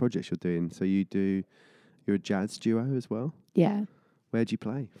the projects you're doing. So you're a jazz duo as well. Yeah. Where do you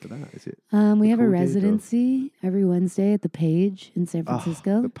play for that? Is it? We have a recorded or- residency every Wednesday at the Page in San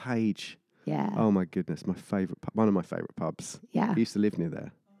Francisco. Oh, the Page. Yeah. Oh my goodness, one of my favorite pubs. Yeah. I used to live near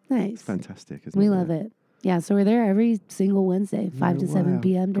there. Nice. It's fantastic, isn't We it? love it. Yeah, so we're there every single Wednesday, 5 to 7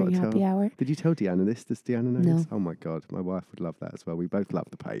 p.m. during Gotta happy tell- hour. Did you tell Deanna this? Does Deanna know No. this? Oh my God, my wife would love that as well. We both love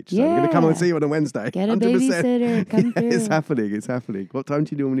the Page. So we're going to come Yeah. and see you on a Wednesday. Get a 100%. babysitter, come Yeah, It's through. happening. It's happening. What time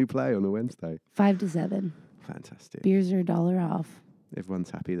do you normally play on a Wednesday? 5 to 7. Fantastic. Beers are $1 off. Everyone's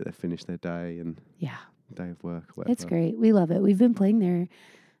happy that they've finished their day and Yeah. day of work or whatever. It's great. We love it. We've been playing there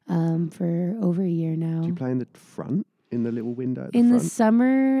for over a year now. Do you play in the front, in the little window at the In front? the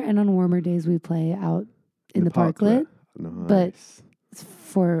summer and on warmer days, we play out in the parklet. Nice. But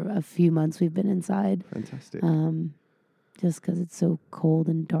for a few months, we've been inside. Fantastic. Just because it's so cold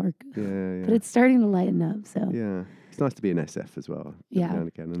and dark. Yeah. But it's starting to lighten up. So yeah, it's nice to be in SF as well. Yeah. Now and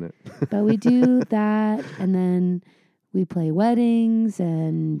again, isn't it? But we do that, and then we play weddings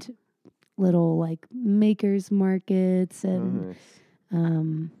and little like makers markets and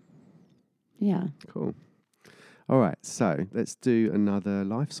yeah. Cool. All right, so let's do another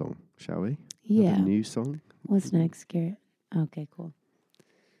live song, shall we? Yeah. Another new song. What's next, Garrett? Okay, cool.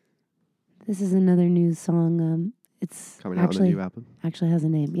 This is another new song. It's Coming out on the new album. Actually has a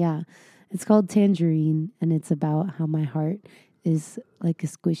name. Yeah. It's called Tangerine, and it's about how my heart is like a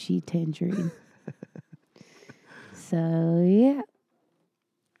squishy tangerine. So, yeah.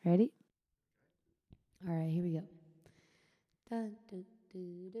 Ready? All right, here we go. Dun, dun,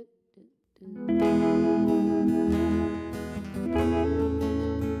 dun, dun, dun,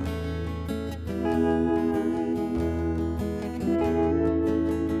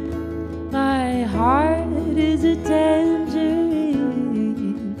 My heart is a tangerine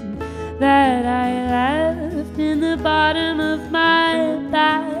that I left in the bottom of my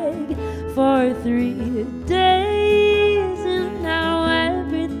bag for 3 days, and now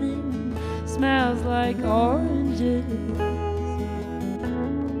everything smells like oranges.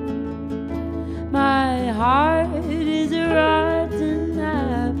 My heart is a rotten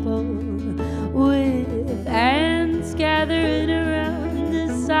apple with ants gathered around the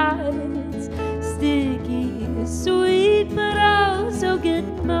sides, sticky, sweet, but also get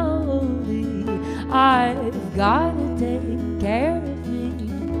moldy. I've got to take care of me.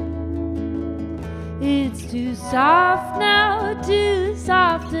 It's too soft now, too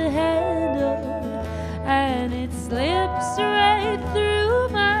soft to handle, and it slips right through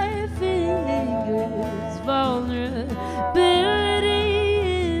my fingers. Vulnerability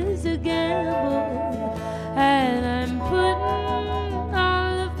is a gamble, and I'm putting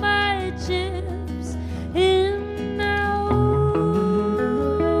all of my chips in now.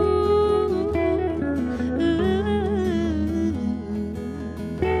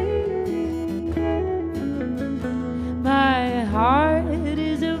 My heart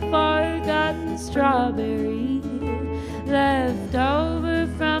is a forgotten strawberry left over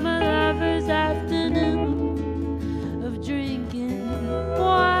from a lover's afternoon of drinking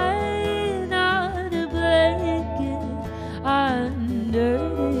wine on a blanket under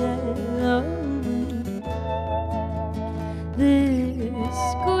the yellow moon. This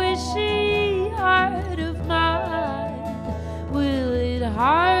squishy heart of mine, will it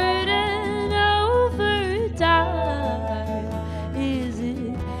harden over time? Is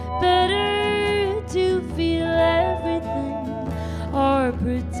it better to feel everything or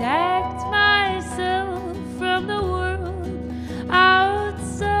protect myself from the world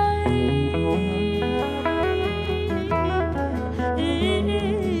outside?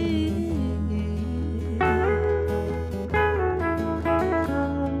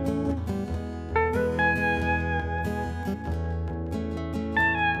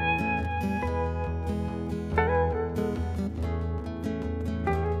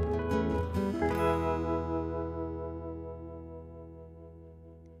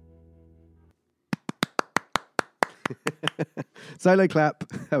 Solo clap.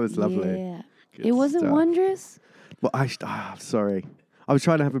 That was lovely. Yeah. Good It wasn't stuff. wondrous? Well, sorry. I was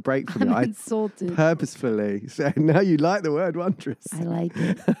trying to have a break from I'm it. insulted. Purposefully. So now you like the word wondrous. I like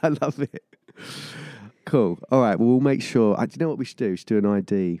it. I love it. Cool. All right. Well, we'll make sure. Do you know what we should do? We should do an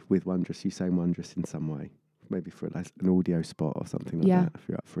ID with Wondrous. You saying Wondrous in some way. Maybe for an audio spot or something like that, if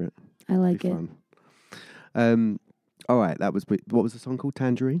you're up for it. I like it. Fun. All right. That was, what was the song called?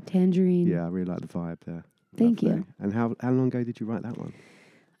 Tangerine? Tangerine. Yeah, I really like the vibe there. Thank Lovely. you. And how long ago did you write that one?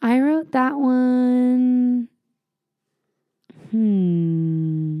 I wrote that one.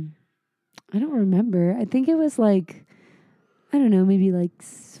 I don't remember. I think it was like, I don't know, maybe like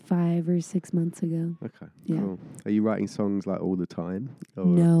 5 or 6 months ago. Okay. Yeah. Cool. Are you writing songs like all the time? Or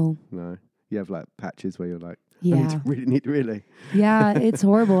No. No. You have like patches where you're like, Yeah. really. Yeah, it's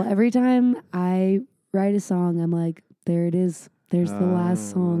horrible. Every time I write a song, I'm like, there it is. There's the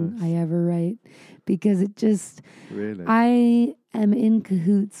last song I ever write. Because it just, Really? I am in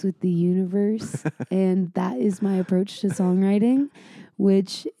cahoots with the universe. And that is my approach to songwriting,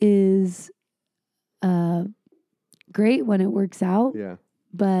 which is great when it works out. Yeah.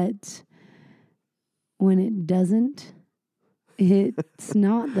 But when it doesn't, it's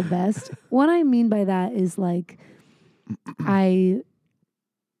not the best. What I mean by that is like, I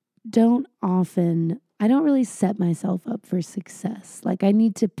don't often I don't really set myself up for success. Like I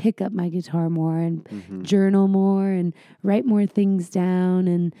need to pick up my guitar more and journal more and write more things down.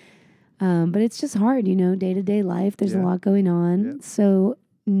 And but it's just hard, you know, day-to-day life. There's a lot going on. Yeah. So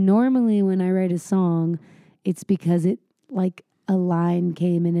normally when I write a song, it's because it like a line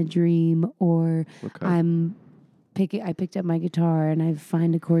came in a dream, or I picked up my guitar and I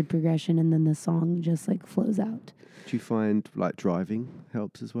find a chord progression, and then the song just like flows out. Do you find like driving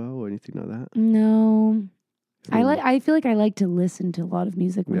helps as well, or anything like that? No. I feel like I like to listen to a lot of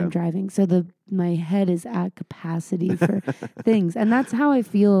music when I'm driving. So my head is at capacity for things. And that's how I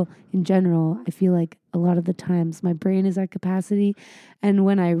feel in general. I feel like a lot of the times my brain is at capacity. And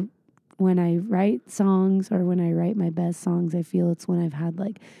when I write songs, or when I write my best songs, I feel it's when I've had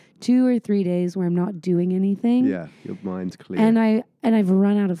like 2 or 3 days where I'm not doing anything. Yeah, your mind's clear. And I've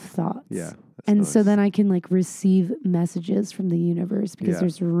run out of thoughts. Yeah. And so then I can like receive messages from the universe because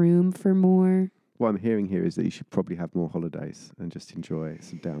there's room for more. What I'm hearing here is that you should probably have more holidays and just enjoy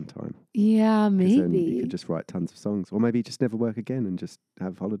some downtime. Yeah, maybe. Then you could just write tons of songs, or maybe just never work again and just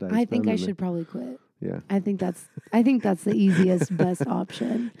have holidays. I think I should probably quit. Yeah. I think that's the easiest, best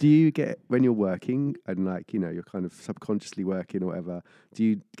option. Do you get, when you're working and like, you know, you're kind of subconsciously working or whatever, do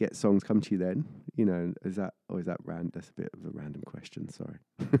you get songs come to you then? You know, is that random? That's a bit of a random question, sorry.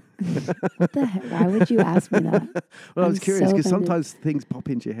 What the heck? Why would you ask me that? Well, I was curious because sometimes things pop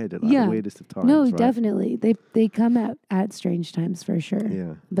into your head at like the weirdest of times. No, right? definitely. They come at strange times for sure.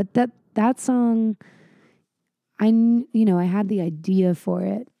 Yeah. But that song, I had the idea for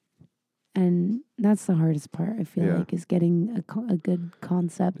it. And that's the hardest part, I feel like, is getting a good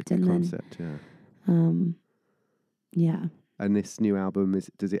concept. Yeah. And this new album,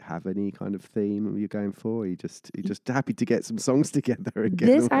 does it have any kind of theme you're going for? Or are you just happy to get some songs together and get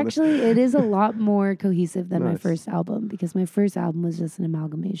This them on actually, it is a lot more cohesive than my first album, because my first album was just an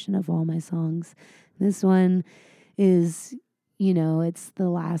amalgamation of all my songs. This one is, it's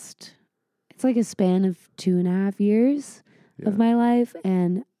it's like a span of 2.5 years of my life.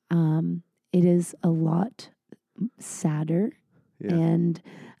 And it is a lot sadder and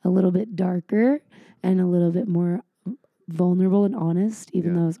a little bit darker and a little bit more vulnerable and honest,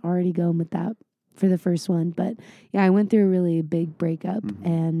 even though I was already going with that for the first one. But I went through a really big breakup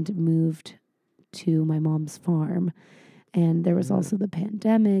and moved to my mom's farm. And there was also the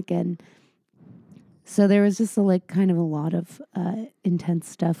pandemic. And so there was just kind of a lot of intense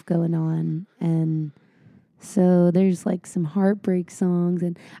stuff going on. And so there's some heartbreak songs.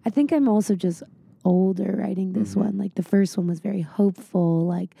 And I think I'm also just older writing this one. Like the first one was very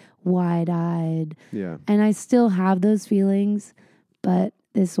hopeful, wide-eyed. Yeah. And I still have those feelings, but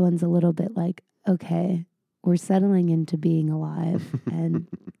this one's a little bit okay, we're settling into being alive. And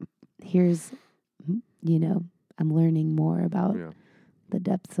here's, I'm learning more about the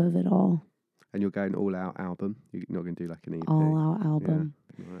depths of it all. And you're going all out album? You're not going to do an EP? All out album.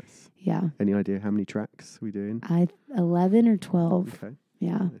 Yeah. Nice. Yeah. Any idea how many tracks we're doing? 11 or 12. Okay.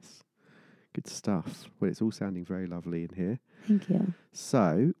 Yeah. Nice. Good stuff. Well, it's all sounding very lovely in here. Thank you.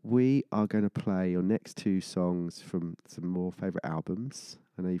 So we are going to play your next 2 songs from some more favourite albums.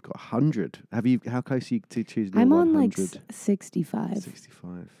 I know you've got 100. How close are you to choosing I'm your on 100? 65.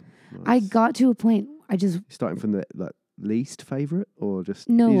 65. Nice. I got to a point, starting from the least favourite, or just...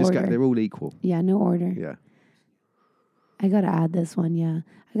 No order. They're all equal? Yeah, no order. Yeah. I got to add this one, yeah.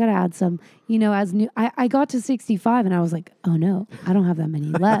 I got to add some, I got to 65 and I was like, oh no, I don't have that many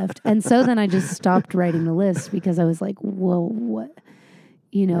left. And so then I just stopped writing the list because I was like, well, what?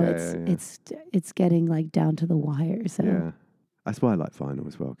 It's getting down to the wire. So yeah. That's why I like vinyl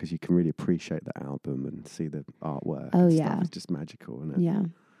as well, because you can really appreciate the album and see the artwork. Oh, and yeah. Stuff. It's just magical, isn't it? Yeah.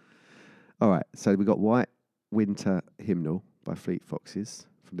 All right. So we got White Winter Hymnal by Fleet Foxes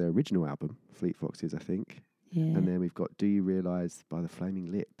from their original album, Fleet Foxes, I think. Yeah. And then we've got Do You Realise by the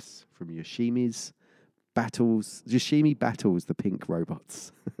Flaming Lips from Yoshimi Battles the Pink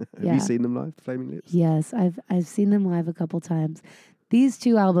Robots. Have you seen them live, Flaming Lips? Yes, I've seen them live a couple times. These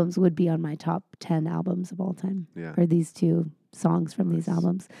 2 albums would be on my top 10 albums of all time. Yeah. Or these 2 songs from these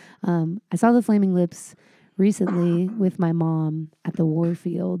albums. I saw the Flaming Lips recently with my mom at the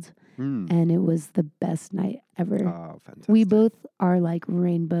Warfield. And it was the best night ever. Oh, fantastic. We both are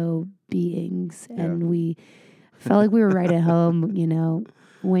rainbow beings, and we felt like we were right at home.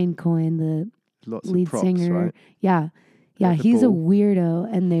 Wayne Coyne, the lead props, singer. Right? Yeah. Yeah, he's a weirdo.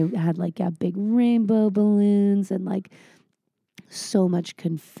 And they had big rainbow balloons and so much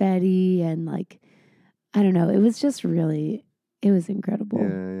confetti and I don't know. It was just really... It was incredible.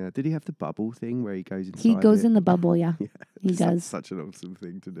 Yeah. Did he have the bubble thing where he goes inside? He goes in the bubble, yeah. He does. Such an awesome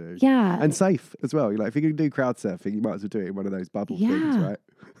thing to do. Yeah. And safe as well. If you're going to do crowd surfing, you might as well do it in one of those bubble things, right?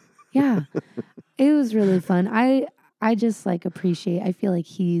 Yeah. It was really fun. I just like appreciate. I feel like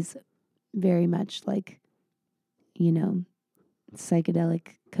he's very much like, you know, psychedelic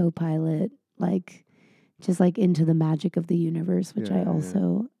co-pilot, like just like into the magic of the universe, which I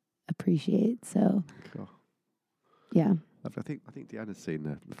also appreciate. So, Cool. Yeah. I think Deanna's seen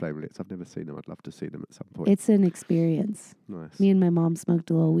the Flame Lips. I've never seen them. I'd love to see them at some point. It's an experience. Nice. Me and my mom smoked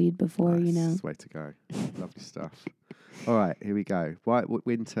a little weed before, you know. Way to go. Lovely stuff. All right, here we go. White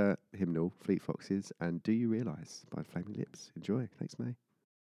Winter Hymnal, Fleet Foxes, and Do You Realise by Flaming Lips. Enjoy. Thanks, May.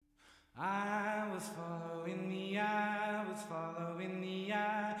 I was following the eye, was following the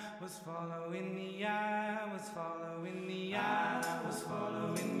eye, was following the eye, was following the eye, was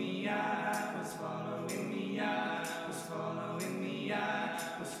following the eye, was following the eye, was following the eye,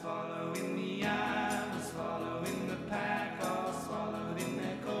 was following the eye, was following the pack, all swallowed in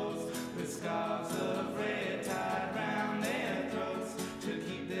their coats, with scarves of red tied round their throats to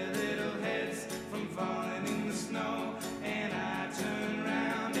keep their little heads from falling in the snow. And I turned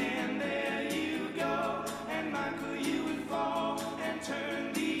round and there you go, and Michael, you would fall and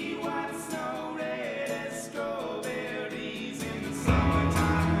turn the white snow red as strawberries in the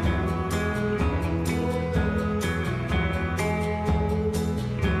summertime.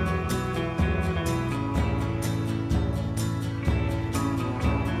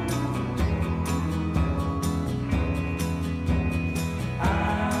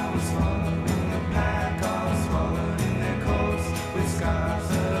 I was following the pack, all swallowed in their coats, with scarves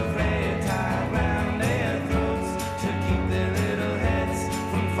of red tied round their throats to keep their little heads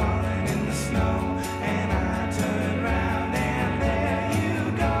from falling in the snow. And I turned round and there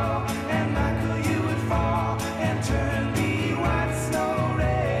you go, and Michael, you would fall and turn the white snow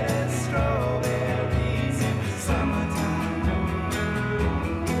red as strawberries in summertime.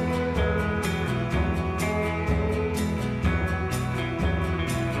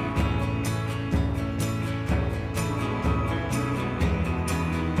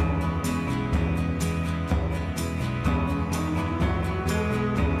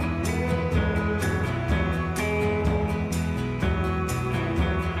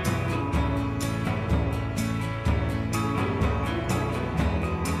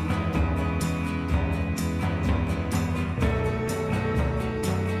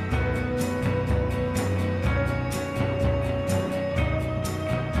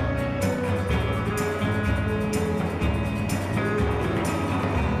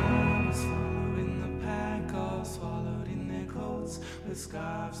 Was following the pack, all swallowed in their coats, with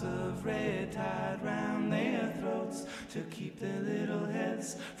scarves of red tied round their throats to keep their little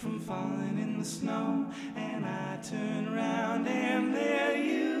heads from falling in the snow. And I turned round and there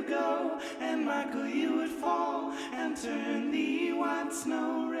you go, and Michael, you would fall and turn the white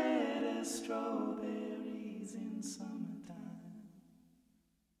snow red as strawberries in summertime.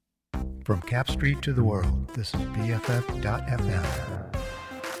 From Cap Street to the world, this is BFF.FM.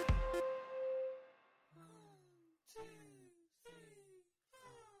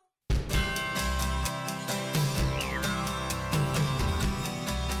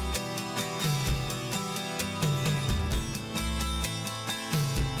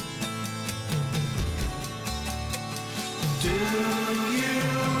 Do you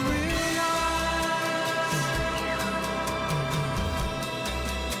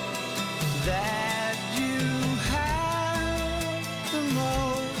that you have the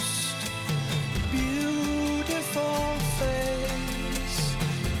most beautiful face?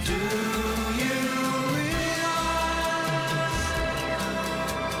 Do you realize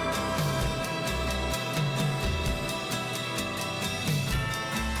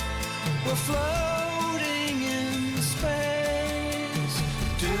we're floating in space?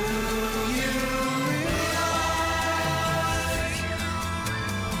 Do you realize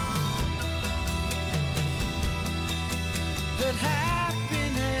that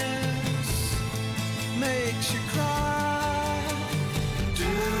happiness makes you cry?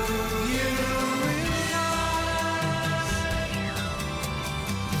 Do you realize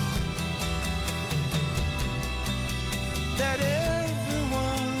that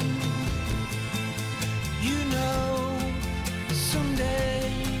everyone you know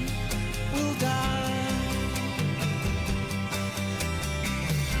someday will die?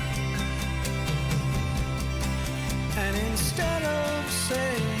 And instead of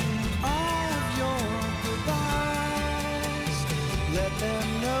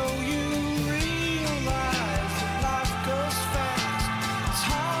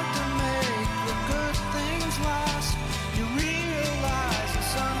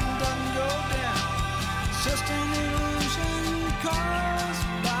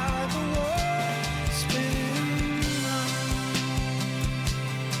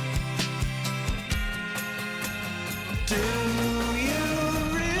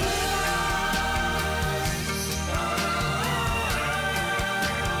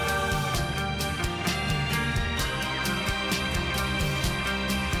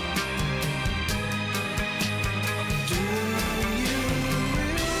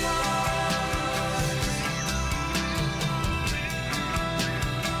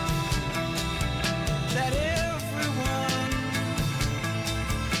that everyone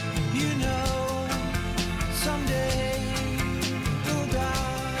you know someday will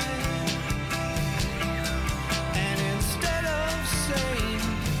die? And instead of saying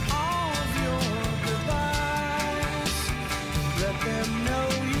all of your goodbyes, let them know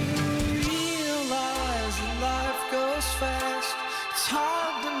you realize that life goes fast. It's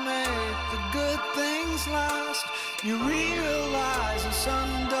hard to make the good things last. You realize the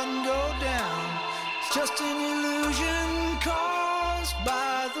sun doesn't go down. It's just an illusion caused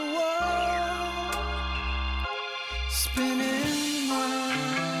by the world spinning round.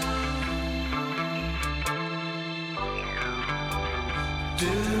 Do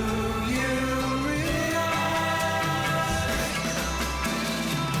you realize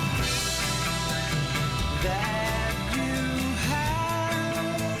that you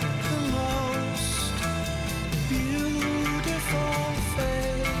have the most beautiful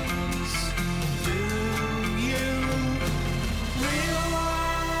face? Do you realize?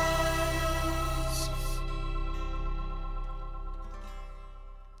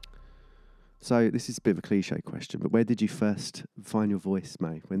 So this is a bit of a cliche question, but where did you first find your voice,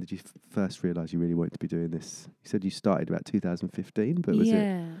 May? When did you first realise you really wanted to be doing this? You said you started about 2015, but was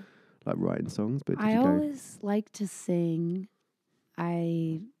it like writing songs? But did I you go? always liked to sing.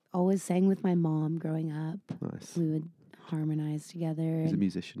 I always sang with my mom growing up. Nice. We would harmonize together. She's a and-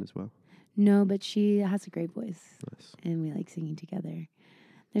 musician as well. No, but she has a great voice. Nice. And we like singing together.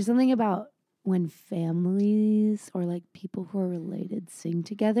 There's something about when families or like people who are related sing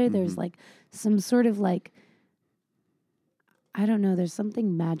together, there's like some sort of like, I don't know, there's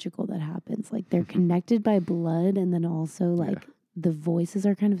something magical that happens. Like they're connected by blood, and then also like the voices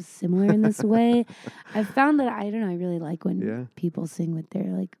are kind of similar in this way. I've found that, I don't know, I really like when people sing with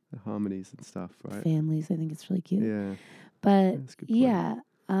their like The harmonies and stuff, right? families. I think it's really cute. Yeah. But That's a good point. yeah,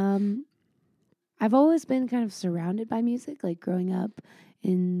 I've always been kind of surrounded by music. Like growing up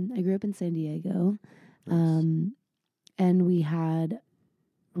I grew up in San Diego, and we had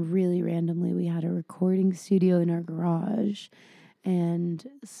really randomly, we had a recording studio in our garage. And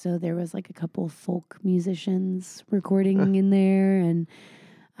so there was like a couple folk musicians recording in there, and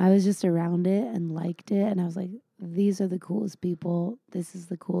I was just around it and liked it. And I was like, these are the coolest people. This is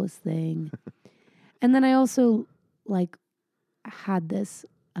the coolest thing. And then I also like had this,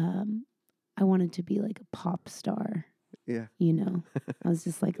 I wanted to be like a pop star. Yeah. You know, I was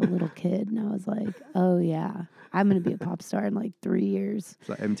just like a little kid, and I was like, oh yeah, I'm going to be a pop star in like 3 years. It's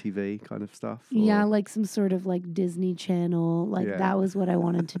like MTV kind of stuff? Or? Yeah, like some sort of like Disney Channel. Like that was what I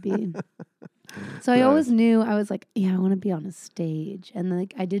wanted to be. So I always knew, I was like, yeah, I want to be on a stage. And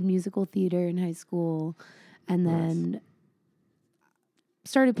like I did musical theater in high school, and then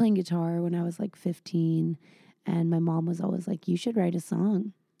started playing guitar when I was like 15. And my mom was always like, you should write a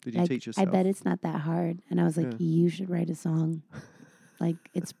song. Did you teach yourself? I bet it's not that hard. And I was like, you should write a song. Like,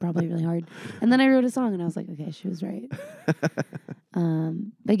 it's probably really hard. And then I wrote a song, and I was like, okay, she was right.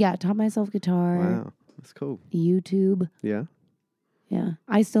 But yeah, taught myself guitar. Wow, that's cool. YouTube. Yeah. Yeah.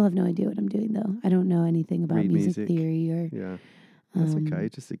 I still have no idea what I'm doing, though. I don't know anything about music theory or... Yeah. That's okay.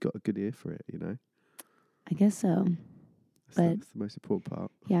 Just got a good ear for it, you know? I guess so. That's the most important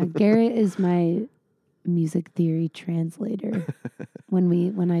part. Yeah, Garrett is my music theory translator.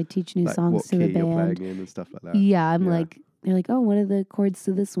 when I teach new like songs to the band. You're playing in and stuff like that. Yeah, I'm like, they're like, oh, what are the chords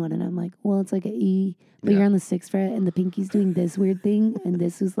to this one? And I'm like, well, it's like an E, but you're on the 6th fret, and the pinky's doing this weird thing, and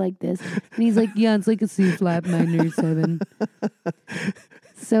this is like this. And he's like, yeah, it's like a C flat minor 7.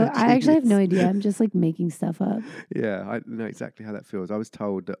 So I actually have no idea. I'm just like making stuff up. Yeah, I know exactly how that feels. I was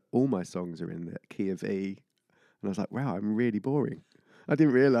told that all my songs are in the key of E, and I was like, wow, I'm really boring. I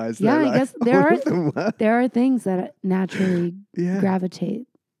didn't realize that. Yeah, I guess there are things that naturally Yeah. gravitate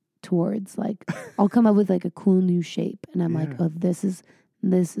towards. Like, I'll come up with like a cool new shape, and I'm like, oh, this is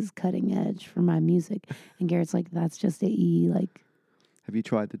cutting edge for my music. And Garrett's like, that's just a E. Like, have you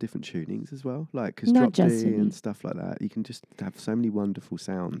tried the different tunings as well? Like, because Not drop D just an E. and stuff like that, you can just have so many wonderful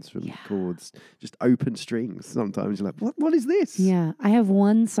sounds from the chords, just open strings. Sometimes you're like, what is this? yeah, I have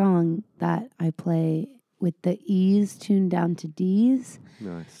one song that I play with the E's tuned down to D's.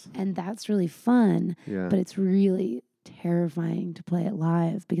 Nice. And that's really fun. Yeah. But it's really terrifying to play it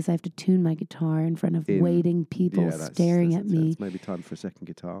live because I have to tune my guitar in front of waiting people staring at me. Maybe time for a second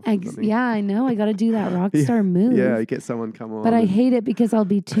guitar. Yeah, I know. I got to do that rock star move. Yeah, you get someone come on. But I hate it because I'll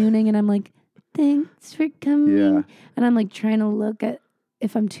be tuning and I'm like, thanks for coming. Yeah. And I'm like trying to look at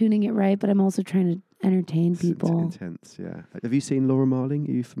if I'm tuning it right, but I'm also trying to entertain people. It's intense, yeah. Have you seen Laura Marling?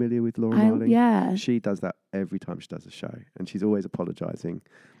 Are you familiar with Laura Marling? Yeah. She does that every time she does a show, and she's always apologising,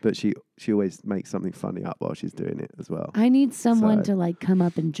 but she always makes something funny up while she's doing it as well. I need someone to like come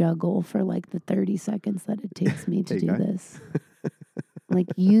up and juggle for like the 30 seconds that it takes me to do this. Like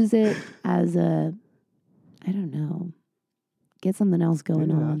use it as a, I don't know, get something else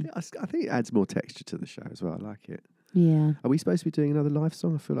going on. I think it adds more texture to the show as well. I like it. Yeah. Are we supposed to be doing another live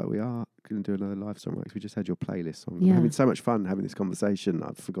song? I feel like we are going to do another live song, right? 'Cause we just had your playlist song. Yeah. I'm having so much fun having this conversation.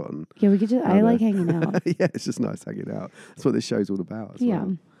 I've forgotten. Yeah, we could just, I like hanging out. Yeah, it's just nice hanging out. That's what this show's all about as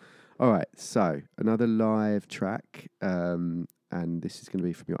well. All right, so another live track, and this is going to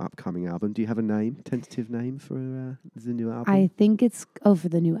be from your upcoming album. Do you have a name, tentative name for the new album? I think it's, for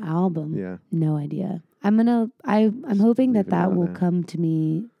the new album. Yeah. No idea. I'm hoping that will come to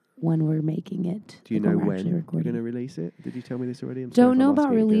me when we're making it. Do you know when you're going to release it? Did you tell me this already? Don't know about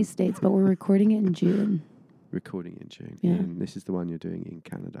release dates, but we're recording it in June. Recording in June. Yeah. And this is the one you're doing in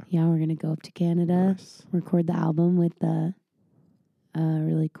Canada. Yeah, we're going to go up to Canada, record the album with a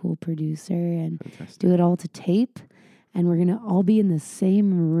really cool producer and do it all to tape. And we're going to all be in the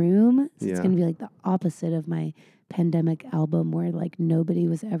same room. So it's going to be like the opposite of my pandemic album where like nobody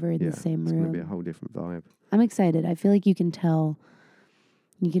was ever in the same room. It's going to be a whole different vibe. I'm excited. I feel like you can tell,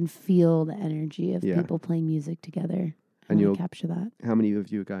 you can feel the energy of people playing music together. And you'll capture that. How many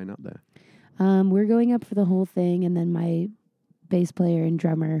of you are going up there? We're going up for the whole thing. And then my bass player and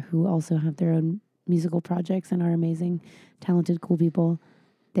drummer, who also have their own musical projects and are amazing, talented, cool people,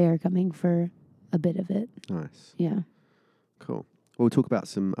 they are coming for a bit of it. Nice. Yeah. Cool. Well, we'll talk about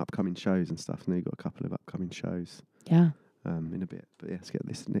some upcoming shows and stuff. I know you've got a couple of upcoming shows. Yeah. In a bit. But yeah, let's get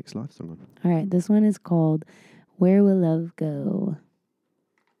this next live song on. All right. This one is called Where Will Love Go?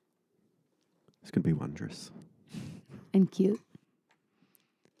 It's going to be wondrous. And cute.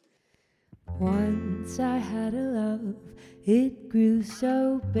 Once I had a love, it grew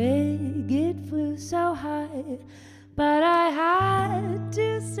so big, it flew so high, but I had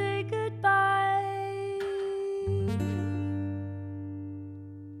to say goodbye.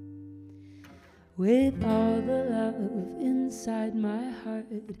 With all the love inside my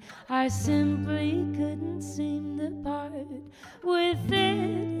heart, I simply couldn't seem to part with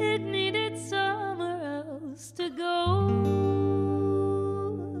it. It needed somewhere else to go.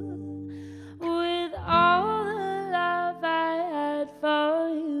 With all the love I had for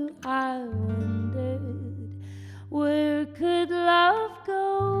you, I wondered, where could love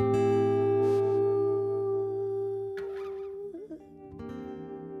go?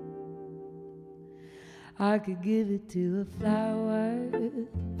 I could give it to a flower,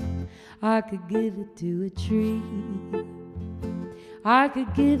 I could give it to a tree, I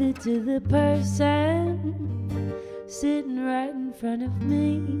could give it to the person sitting right in front of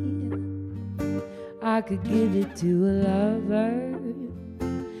me. I could give it to a lover,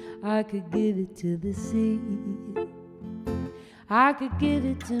 I could give it to the sea, I could give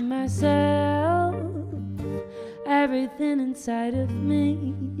it to myself, everything inside of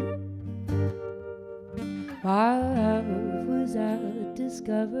me. While love was out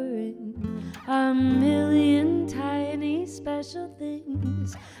discovering a million tiny special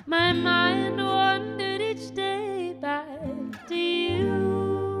things, my mind wandered each day back to you.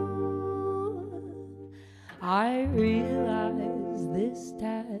 I realized this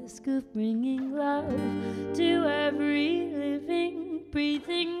task of bringing love to every living,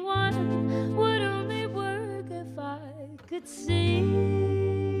 breathing one would only work if I could see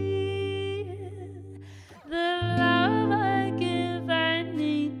the love I give, I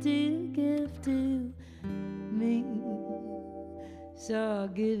need to give to me. So I'll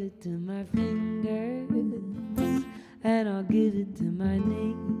give it to my fingers, and I'll give it to my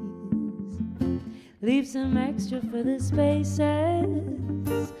knees. Leave some extra for the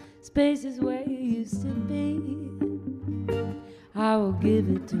spaces where you used to be. I will give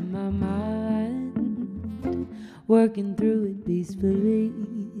it to my mind, working through it peacefully.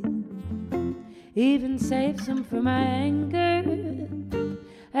 Even save some for my anger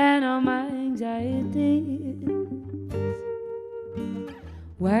and all my anxieties.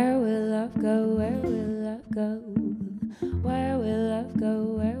 Where will love go? Where will love go? Where will love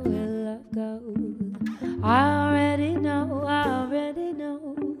go? Where will love go? I already know, I already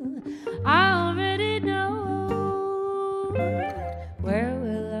know, I already know. Where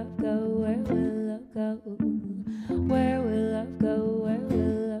will love go? Where will love go? Where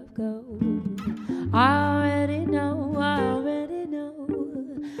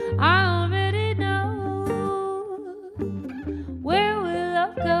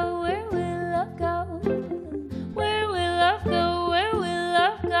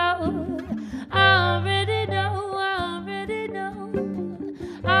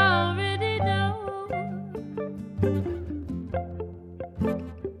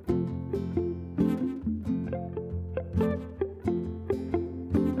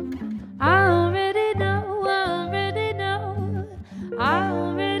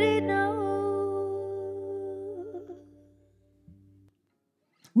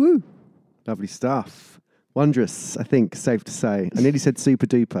Woo! Lovely stuff. Wondrous, I think, safe to say. I nearly said super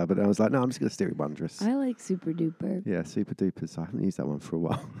duper, but I was like, no, I'm just going to steer with wondrous. I like super duper. Yeah, super dupers. I haven't used that one for a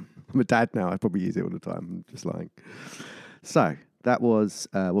while. I'm a dad now. I probably use it all the time. I'm just lying. So that was,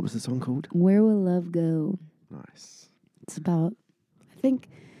 what was the song called? Where Will Love Go? Nice. It's about, I think,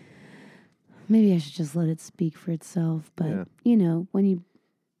 maybe I should just let it speak for itself. But, you know, when you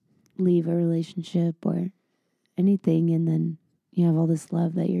leave a relationship or anything and then you have all this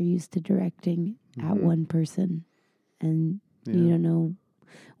love that you're used to directing at one person and you don't know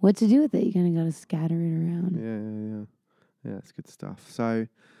what to do with it. You kind of got to scatter it around. Yeah, it's good stuff. So,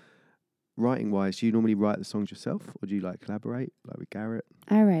 writing-wise, do you normally write the songs yourself or do you like collaborate, like with Garrett?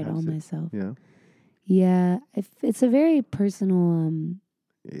 I write all myself. Yeah? Yeah, it's a very personal,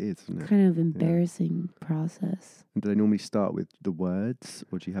 It is, isn't it? kind of embarrassing process. And do they normally start with the words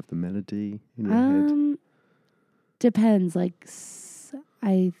or do you have the melody in your head? Depends. Like,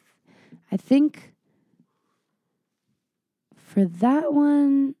 I think for that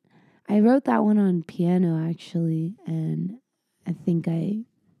one, I wrote that one on piano actually, and I think I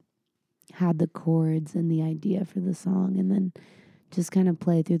had the chords and the idea for the song, and then just kind of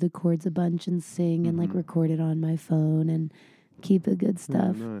play through the chords a bunch and sing and like record it on my phone and keep the good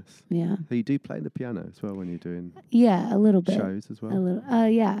stuff. Oh, nice. Yeah. So you do play the piano as well when you're doing a little bit shows as well? A little.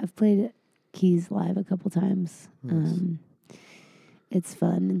 Yeah, I've played it keys live a couple times. Nice. It's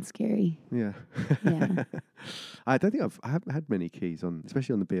fun and scary. Yeah. Yeah. I don't think I haven't had many keys on,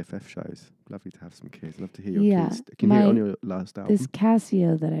 especially on the BFF shows. Lovely to have some keys. Love to hear your keys. Can you hear it on your last album? This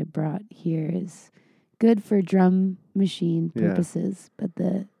Casio that I brought here is good for drum machine purposes, but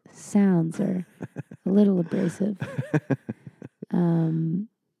the sounds are a little abrasive.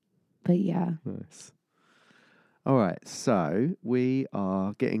 But yeah. Nice. All right, so we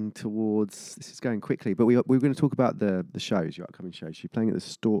are getting towards, this is going quickly, but we're going to talk about the shows, your upcoming shows. You're playing at the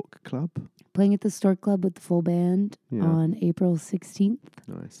Stork Club? Playing at the Stork Club with the full band on April 16th.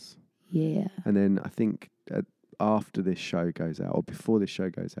 Nice. Yeah. And then I think after this show goes out, or before this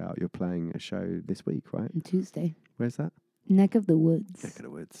show goes out, you're playing a show this week, right? On Tuesday. Where's that? Neck of the Woods. Neck of the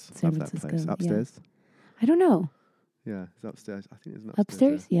Woods. San Love Francisco. that place. Upstairs? I don't know. Yeah, it's upstairs. I think it's an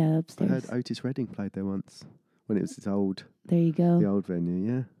upstairs. Yeah, upstairs. I heard Otis Redding played there once when it was its old. There you go. The old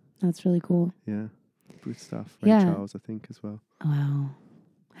venue, yeah. That's really cool. Yeah, good stuff. Ray Charles, I think, as well. Wow,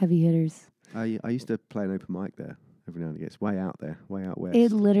 heavy hitters. I used to play an open mic there every now and again. It's way out there, way out west.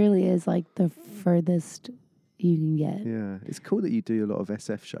 It literally is like the furthest you can get. Yeah, it's cool that you do a lot of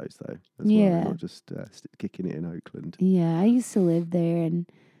SF shows though. As Yeah, well, not just kicking it in Oakland. Yeah, I used to live there, and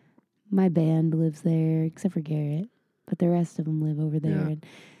my band lives there, except for Garrett, but the rest of them live over there. Yeah. And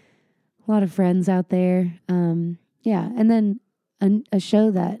a lot of friends out there. Yeah, and then a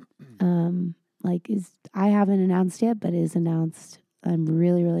show that I haven't announced yet, but is announced. I'm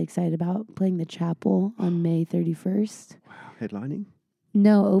really, really excited about playing the Chapel on May 31st. Wow, headlining?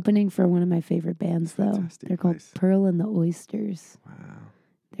 No, opening for one of my favorite bands, though. Fantastic They're called Pearl and the Oysters. Wow.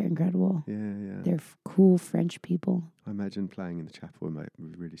 They're incredible. Yeah. They're cool French people. I imagine playing in the chapel would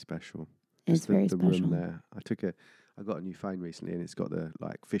be really special. It's Just very the special. room there. I got a new phone recently, and it's got the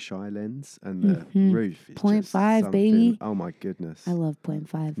fisheye lens, and the roof is 0.5, baby. Oh my goodness! I love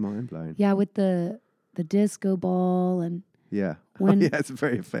 0.5. Mind blown. Yeah, with the disco ball and yeah, when it's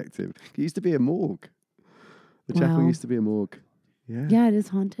very effective. It used to be a morgue. The chapel used to be a morgue. Yeah. Yeah, it is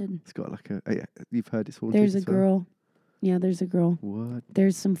haunted. It's got you've heard it's haunted. There's a as well? girl. Yeah, there's a girl. What?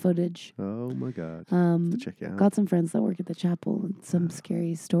 There's some footage. Oh my god. Have to check it out. Got some friends that work at the chapel and some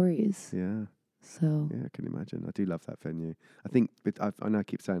scary stories. Yeah. So yeah, I can imagine. I do love that venue. I think, but I know I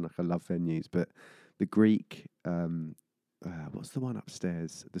keep saying I love venues, but the Greek, what's the one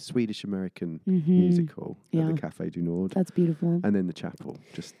upstairs? The Swedish American musical at the Café du Nord. That's beautiful. And then the chapel,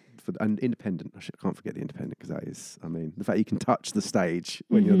 just and independent. I can't forget the independent because that is, the fact you can touch the stage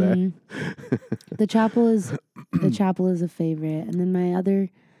when you're there. The chapel is a favorite, and then my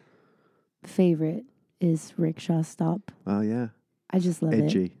other favorite is Rickshaw Stop. Oh yeah. I just love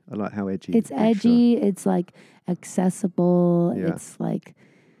edgy. it. I like how edgy. It's edgy. It's like accessible. Yeah. It's like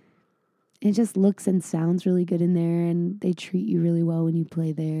it just looks and sounds really good in there, and they treat you really well when you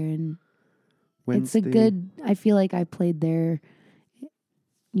play there. And I feel like I played there.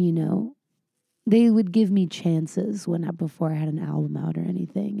 You know, they would give me chances before I had an album out or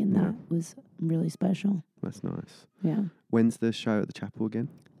anything, and that was really special. That's nice. Yeah. When's the show at the chapel again?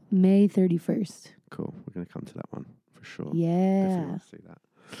 May 31st. Cool. We're going to come to that one. For sure. Yeah. Definitely want to see that.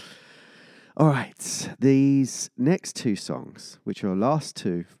 All right. These next two songs, which are last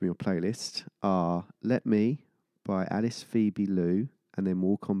two from your playlist, are Let Me by Alice Phoebe Lou and then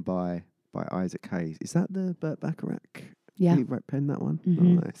Walk On By Isaac Hayes. Is that the Burt Bacharach Yeah. He penned that one.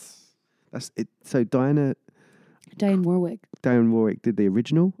 Mhm. Nice. That's it. So Diane Warwick. Diane Warwick did the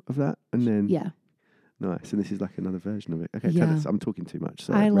original of that, and then Yeah. Nice. And this is like another version of it. Okay, Yeah. tell us. I'm talking too much.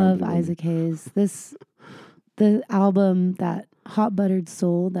 Sorry, I I'm love rambling on you. Isaac Hayes. The album that Hot Buttered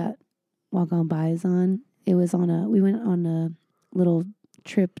Soul that Walk On By is on. It was we went on a little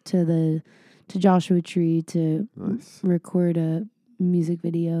trip to Joshua Tree to record a music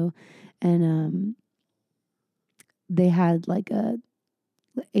video, and they had like a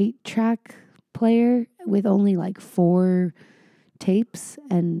 8-track player with only like 4 tapes,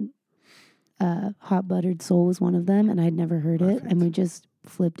 and Hot Buttered Soul was one of them, and I'd never heard it, and we just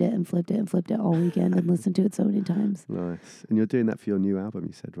flipped it and flipped it and flipped it all weekend and listened to it so many times. Nice. And you're doing that for your new album,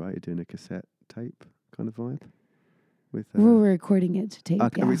 you said, right? You're doing a cassette tape kind of vibe? With We're recording it to tape.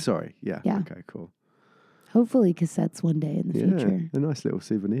 Okay, Yeah. sorry. Yeah. Yeah. Okay, cool. Hopefully cassettes one day in the future. They're nice little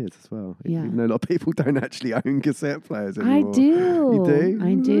souvenirs as well. Yeah. Even though a lot of people don't actually own cassette players anymore. I do. You do?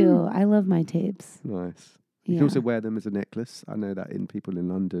 I do. I love my tapes. Nice. You can also wear them as a necklace. I know that people in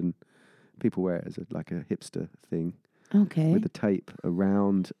London, people wear it as like a hipster thing. Okay. With the tape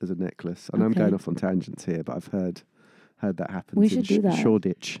around as a necklace. I know I'm going off on tangents here, but I've heard that happens We should do that.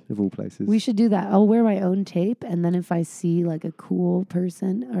 Shoreditch, of all places. We should do that. I'll wear my own tape, and then if I see like a cool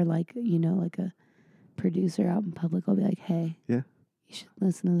person or like, like a producer out in public, I'll be like, hey, yeah, you should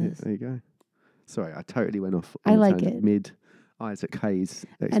listen to this. There you go. Sorry, I totally went off. I like it. Mid Isaac Hayes.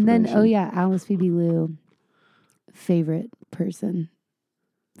 And then, Alice Phoebe Lou, favorite person.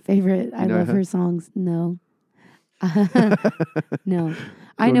 Favorite. I love her songs. No. No.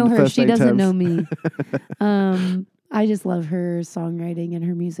 I know her. She doesn't know me. I just love her songwriting and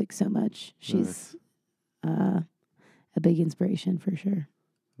her music so much. She's a big inspiration for sure.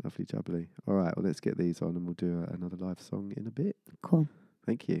 Lovely jubbly. All right, well, let's get these on and we'll do another live song in a bit. Cool.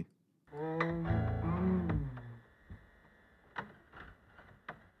 Thank you.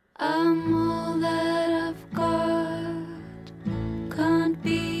 I'm all that I've got, can't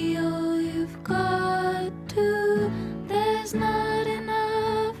be all you've got to. There's not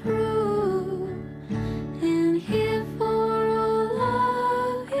enough room in here for all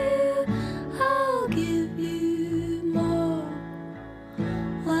of you. I'll give you more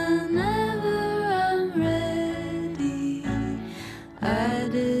whenever I'm ready. I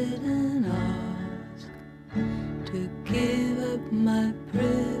didn't ask to give up my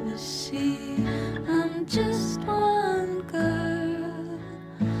privacy. I'm just one girl,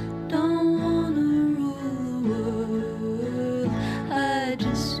 don't wanna rule the world. I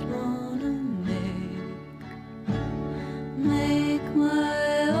just wanna make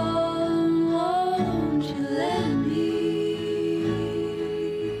my own. Won't you let me?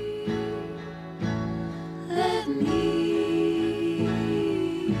 Let me.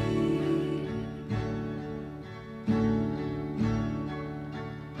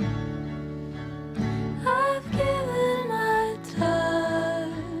 I've given my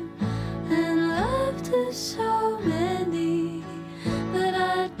time and love to so many, but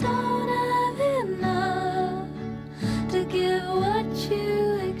I don't have enough to give what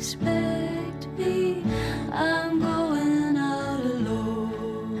you expect me. I'm going out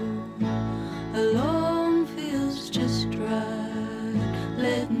alone. Alone feels just right.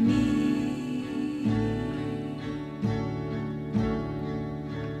 Let me.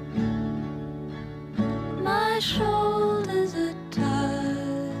 My shoulders are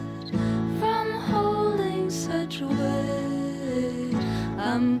tired from holding such weight.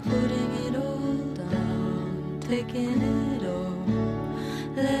 I'm putting it all down, taking it all,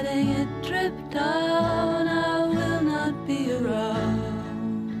 letting it drip down. I will not be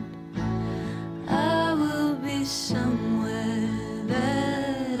around. I will be somewhere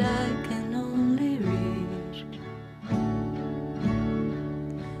that I can only reach.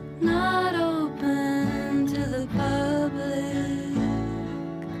 Not open to the public,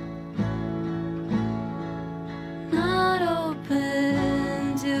 not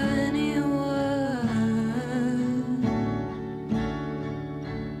open to anyone,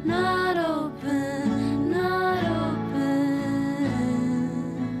 not open, not open.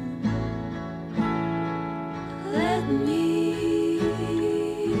 Let me.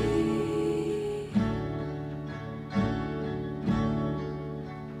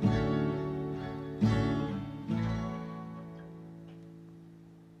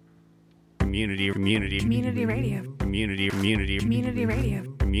 Community radio. Community radio. Community radio. Community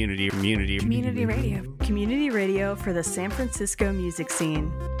radio. Community radio for the San Francisco music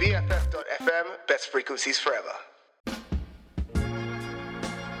scene. BFF.FM, best frequencies forever.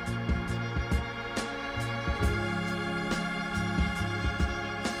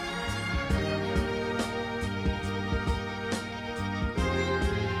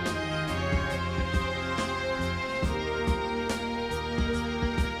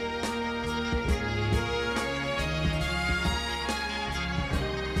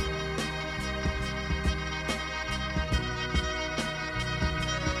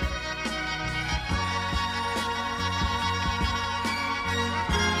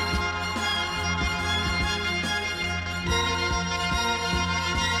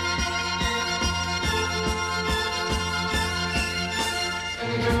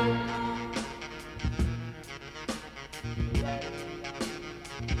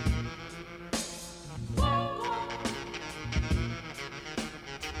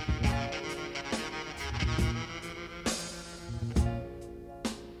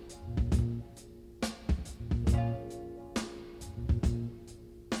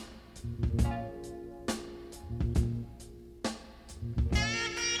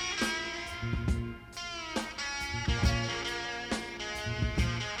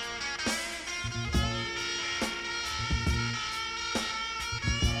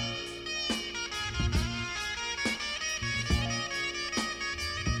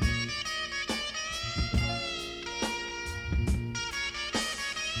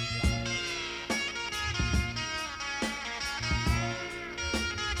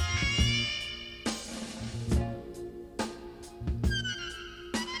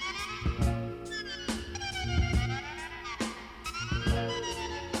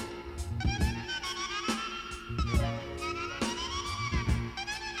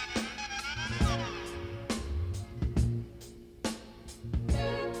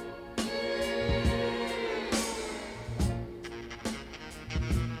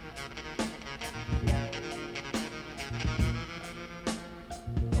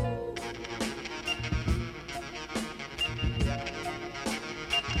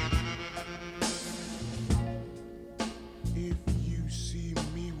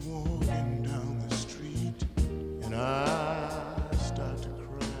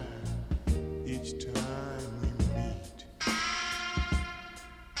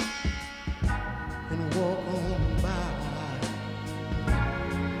 and walk on by.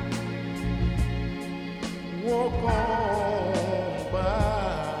 Walk on by.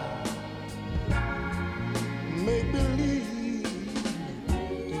 Make believe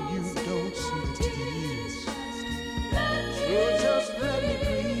that you don't see the tears. So just let me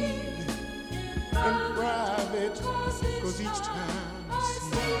breathe in private, 'cause each time I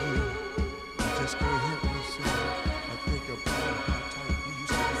see you, I just can't help myself. I think about how tight we used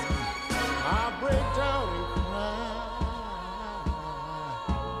to be. I break down and cry.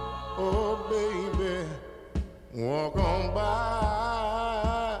 Oh, baby, walk on by.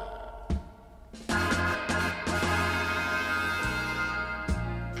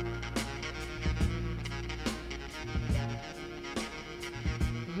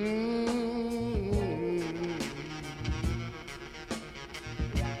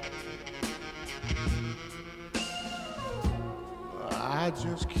 I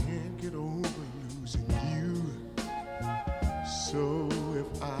just can't get over losing you. So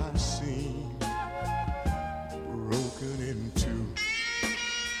if I seem broken in two,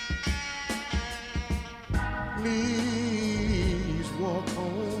 please walk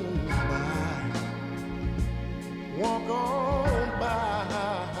on by. Walk on by.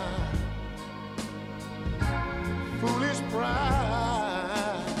 Foolish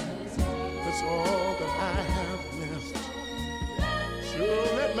pride, that's all that I have left. So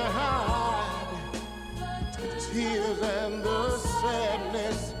let me hide the tears and the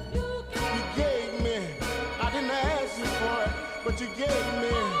sadness you gave me. I didn't ask you for it, but you gave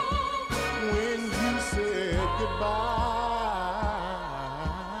me when you said goodbye.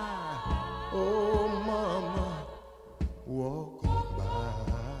 Oh, mama, walk on by.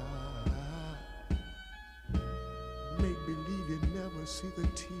 Make believe you never see the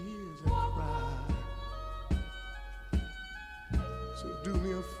tears I cry. So do me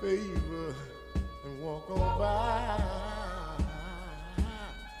a favor and walk on by.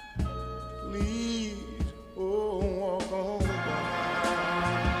 Please, oh, walk on by.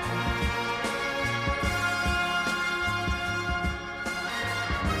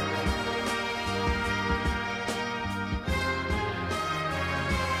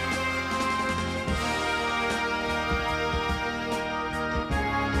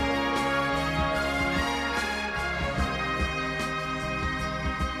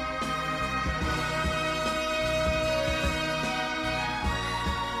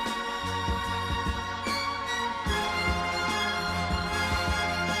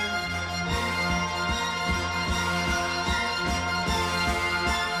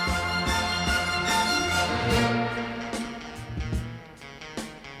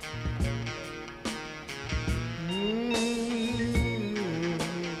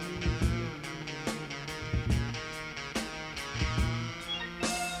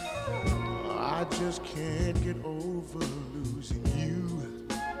 I just can't get over losing you.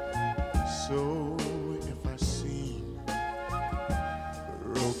 So if I seem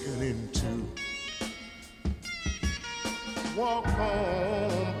broken in two, walk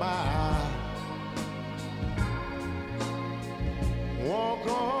on by. Walk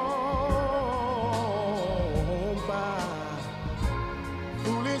on by.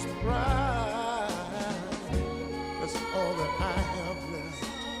 Foolish pride, that's all that I have left.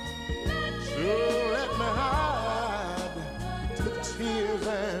 So let me hide the tears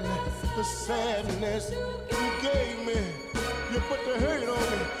and the sadness you gave me. You put the hurt on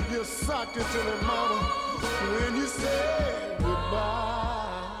me, you socked it to me, mama, when you said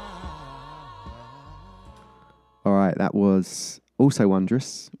goodbye. All right, that was also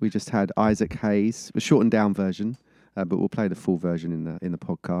wondrous. We just had Isaac Hayes, a shortened down version, but we'll play the full version in the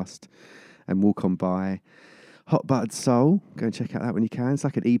podcast. And Walk On By. Hot Buttered Soul, go and check out that when you can. It's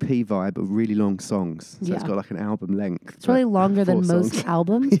like an EP vibe, but really long songs. So it's got like an album length. It's really longer than songs. most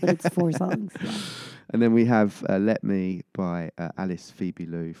albums, but it's 4 songs. Yeah. And then we have Let Me by Alice Phoebe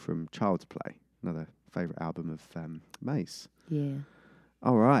Lou from Child's Play, another favourite album of May's. Yeah.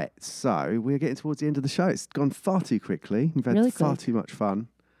 All right, so we're getting towards the end of the show. It's gone far too quickly. We've had really far quick. too much fun.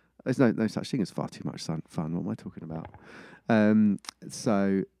 There's no such thing as far too much fun. What am I talking about?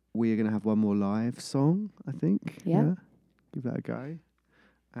 So we are going to have one more live song, I think. Yeah. Give that a go.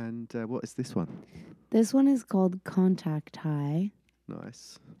 And what is this one? This one is called Contact High.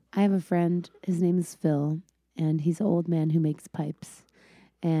 Nice. I have a friend, his name is Phil, and he's an old man who makes pipes.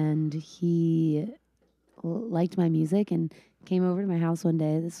 And he liked my music and came over to my house one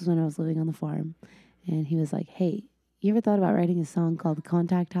day. This was when I was living on the farm. And he was like, hey, you ever thought about writing a song called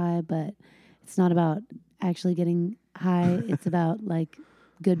Contact High, but it's not about actually getting high. It's about like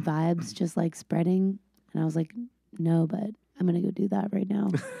good vibes, just like spreading. And I was like, no, but I'm going to go do that right now.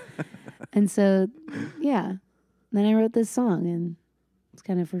 And so, yeah. Then I wrote this song, and it's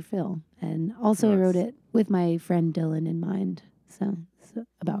kind of for Phil. And also I wrote it with my friend Dylan in mind. So it's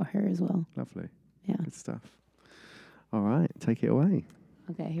about her as well. Lovely. Yeah. Good stuff. All right, take it away.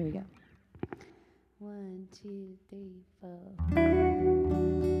 Okay, here we go. 1, 2, 3, 4.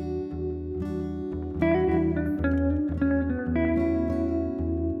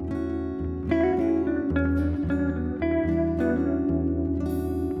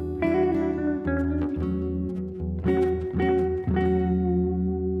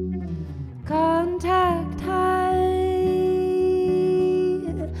 Contact high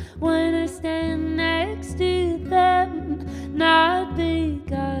when I stand next to them, not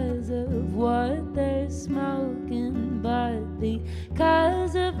because of what they're smoking, but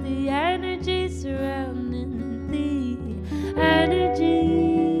because of the energy surrounding the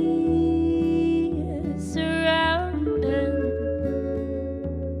energy surrounding.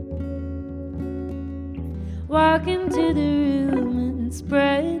 Walk into the room and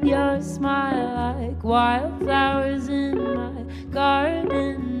spread your smile like wildflowers in my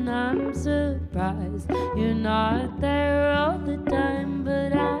garden. I'm surprised you're not there all the time,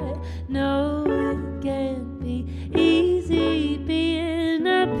 but I know it can't be easy being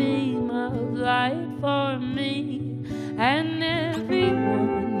a beam of light for me and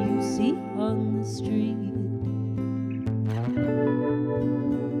everyone you see on the street.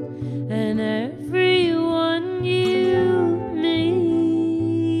 And everyone you meet.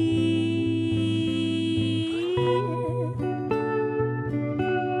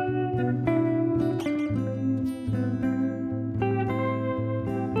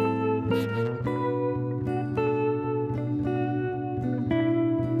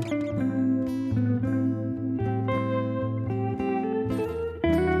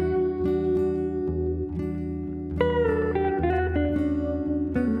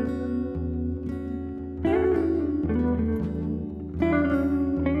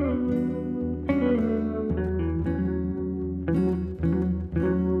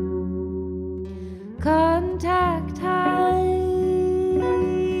 Contact high.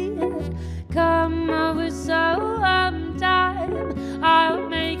 Come over so I'm time. I'll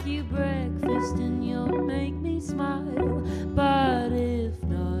make you breakfast and you'll make me smile. But if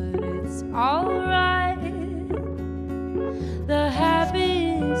not, it's alright. The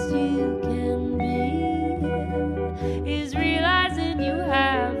happiest you can be is realizing you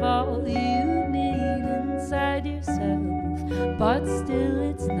have all you need inside yourself. But still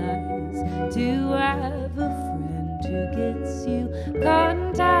it's nice to have a friend who gets you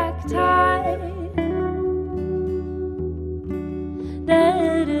contact high.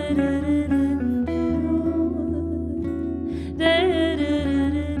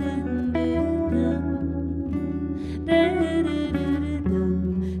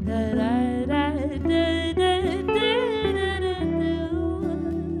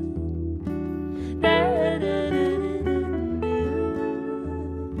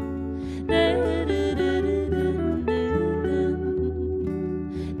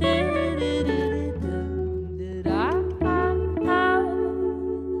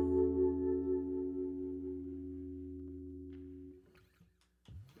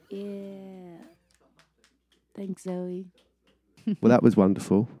 Yeah. Thanks, Zoe. Well, that was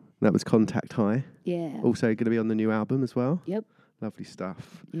wonderful. That was Contact High. Yeah. Also going to be on the new album as well. Yep. Lovely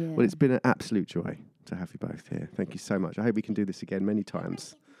stuff. Yeah. Well, it's been an absolute joy to have you both here. Thank you so much. I hope we can do this again many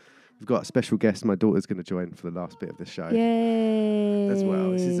times. We've got a special guest. My daughter's going to join for the last bit of the show. Yay. As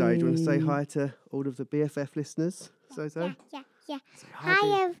well. This is Zoe. Do you want to say hi to all of the BFF listeners? Zoe? Yeah.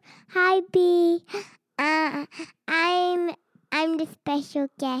 Hi, Hi, B. I'm the special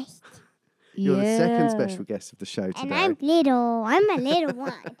guest. You're the second special guest of the show today. And I'm little. I'm a little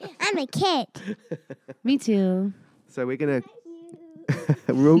one. I'm a kid. Me too. So we're gonna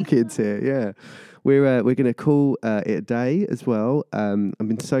we're all kids here, yeah. We're gonna call it a day as well. I've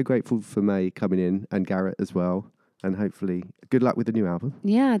been so grateful for May coming in and Garrett as well. And hopefully, good luck with the new album.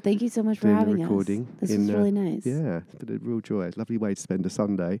 Yeah, thank you so much for Doing having the recording. us. This is really nice. Yeah, it's been a real joy. It's a lovely way to spend a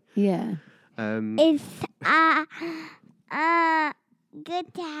Sunday. Yeah. It's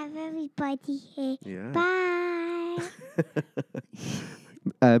good to have everybody here. Yeah. Bye.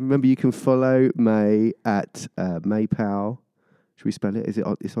 Remember, you can follow May at May Powell. Should we spell it? Is it?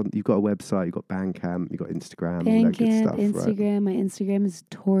 It's on. You've got a website. You've got Bandcamp. You've got Instagram. All that good stuff. Instagram. Right? My Instagram is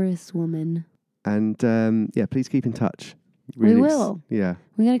Taurus Woman. And yeah, please keep in touch. Really, we will. Yeah.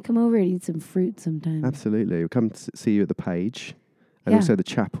 We're going to come over and eat some fruit sometime. Absolutely. We'll come to see you at the Page. And also the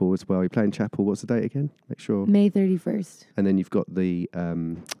chapel as well. You're playing chapel. What's the date again? Make sure. May 31st. And then you've got the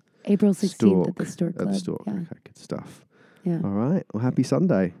April 16th at the Stork Club. At the Stork. Yeah. Okay, good stuff. Yeah. All right. Well, happy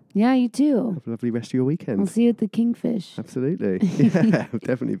Sunday. Yeah, you too. Have a lovely rest of your weekend. I'll see you at the Kingfish. Absolutely. Yeah, I'll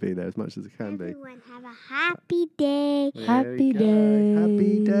definitely be there as much as I can be. Everyone have a happy day. Happy day.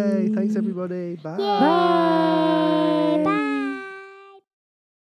 Happy day. Thanks, everybody. Bye. Bye. Bye.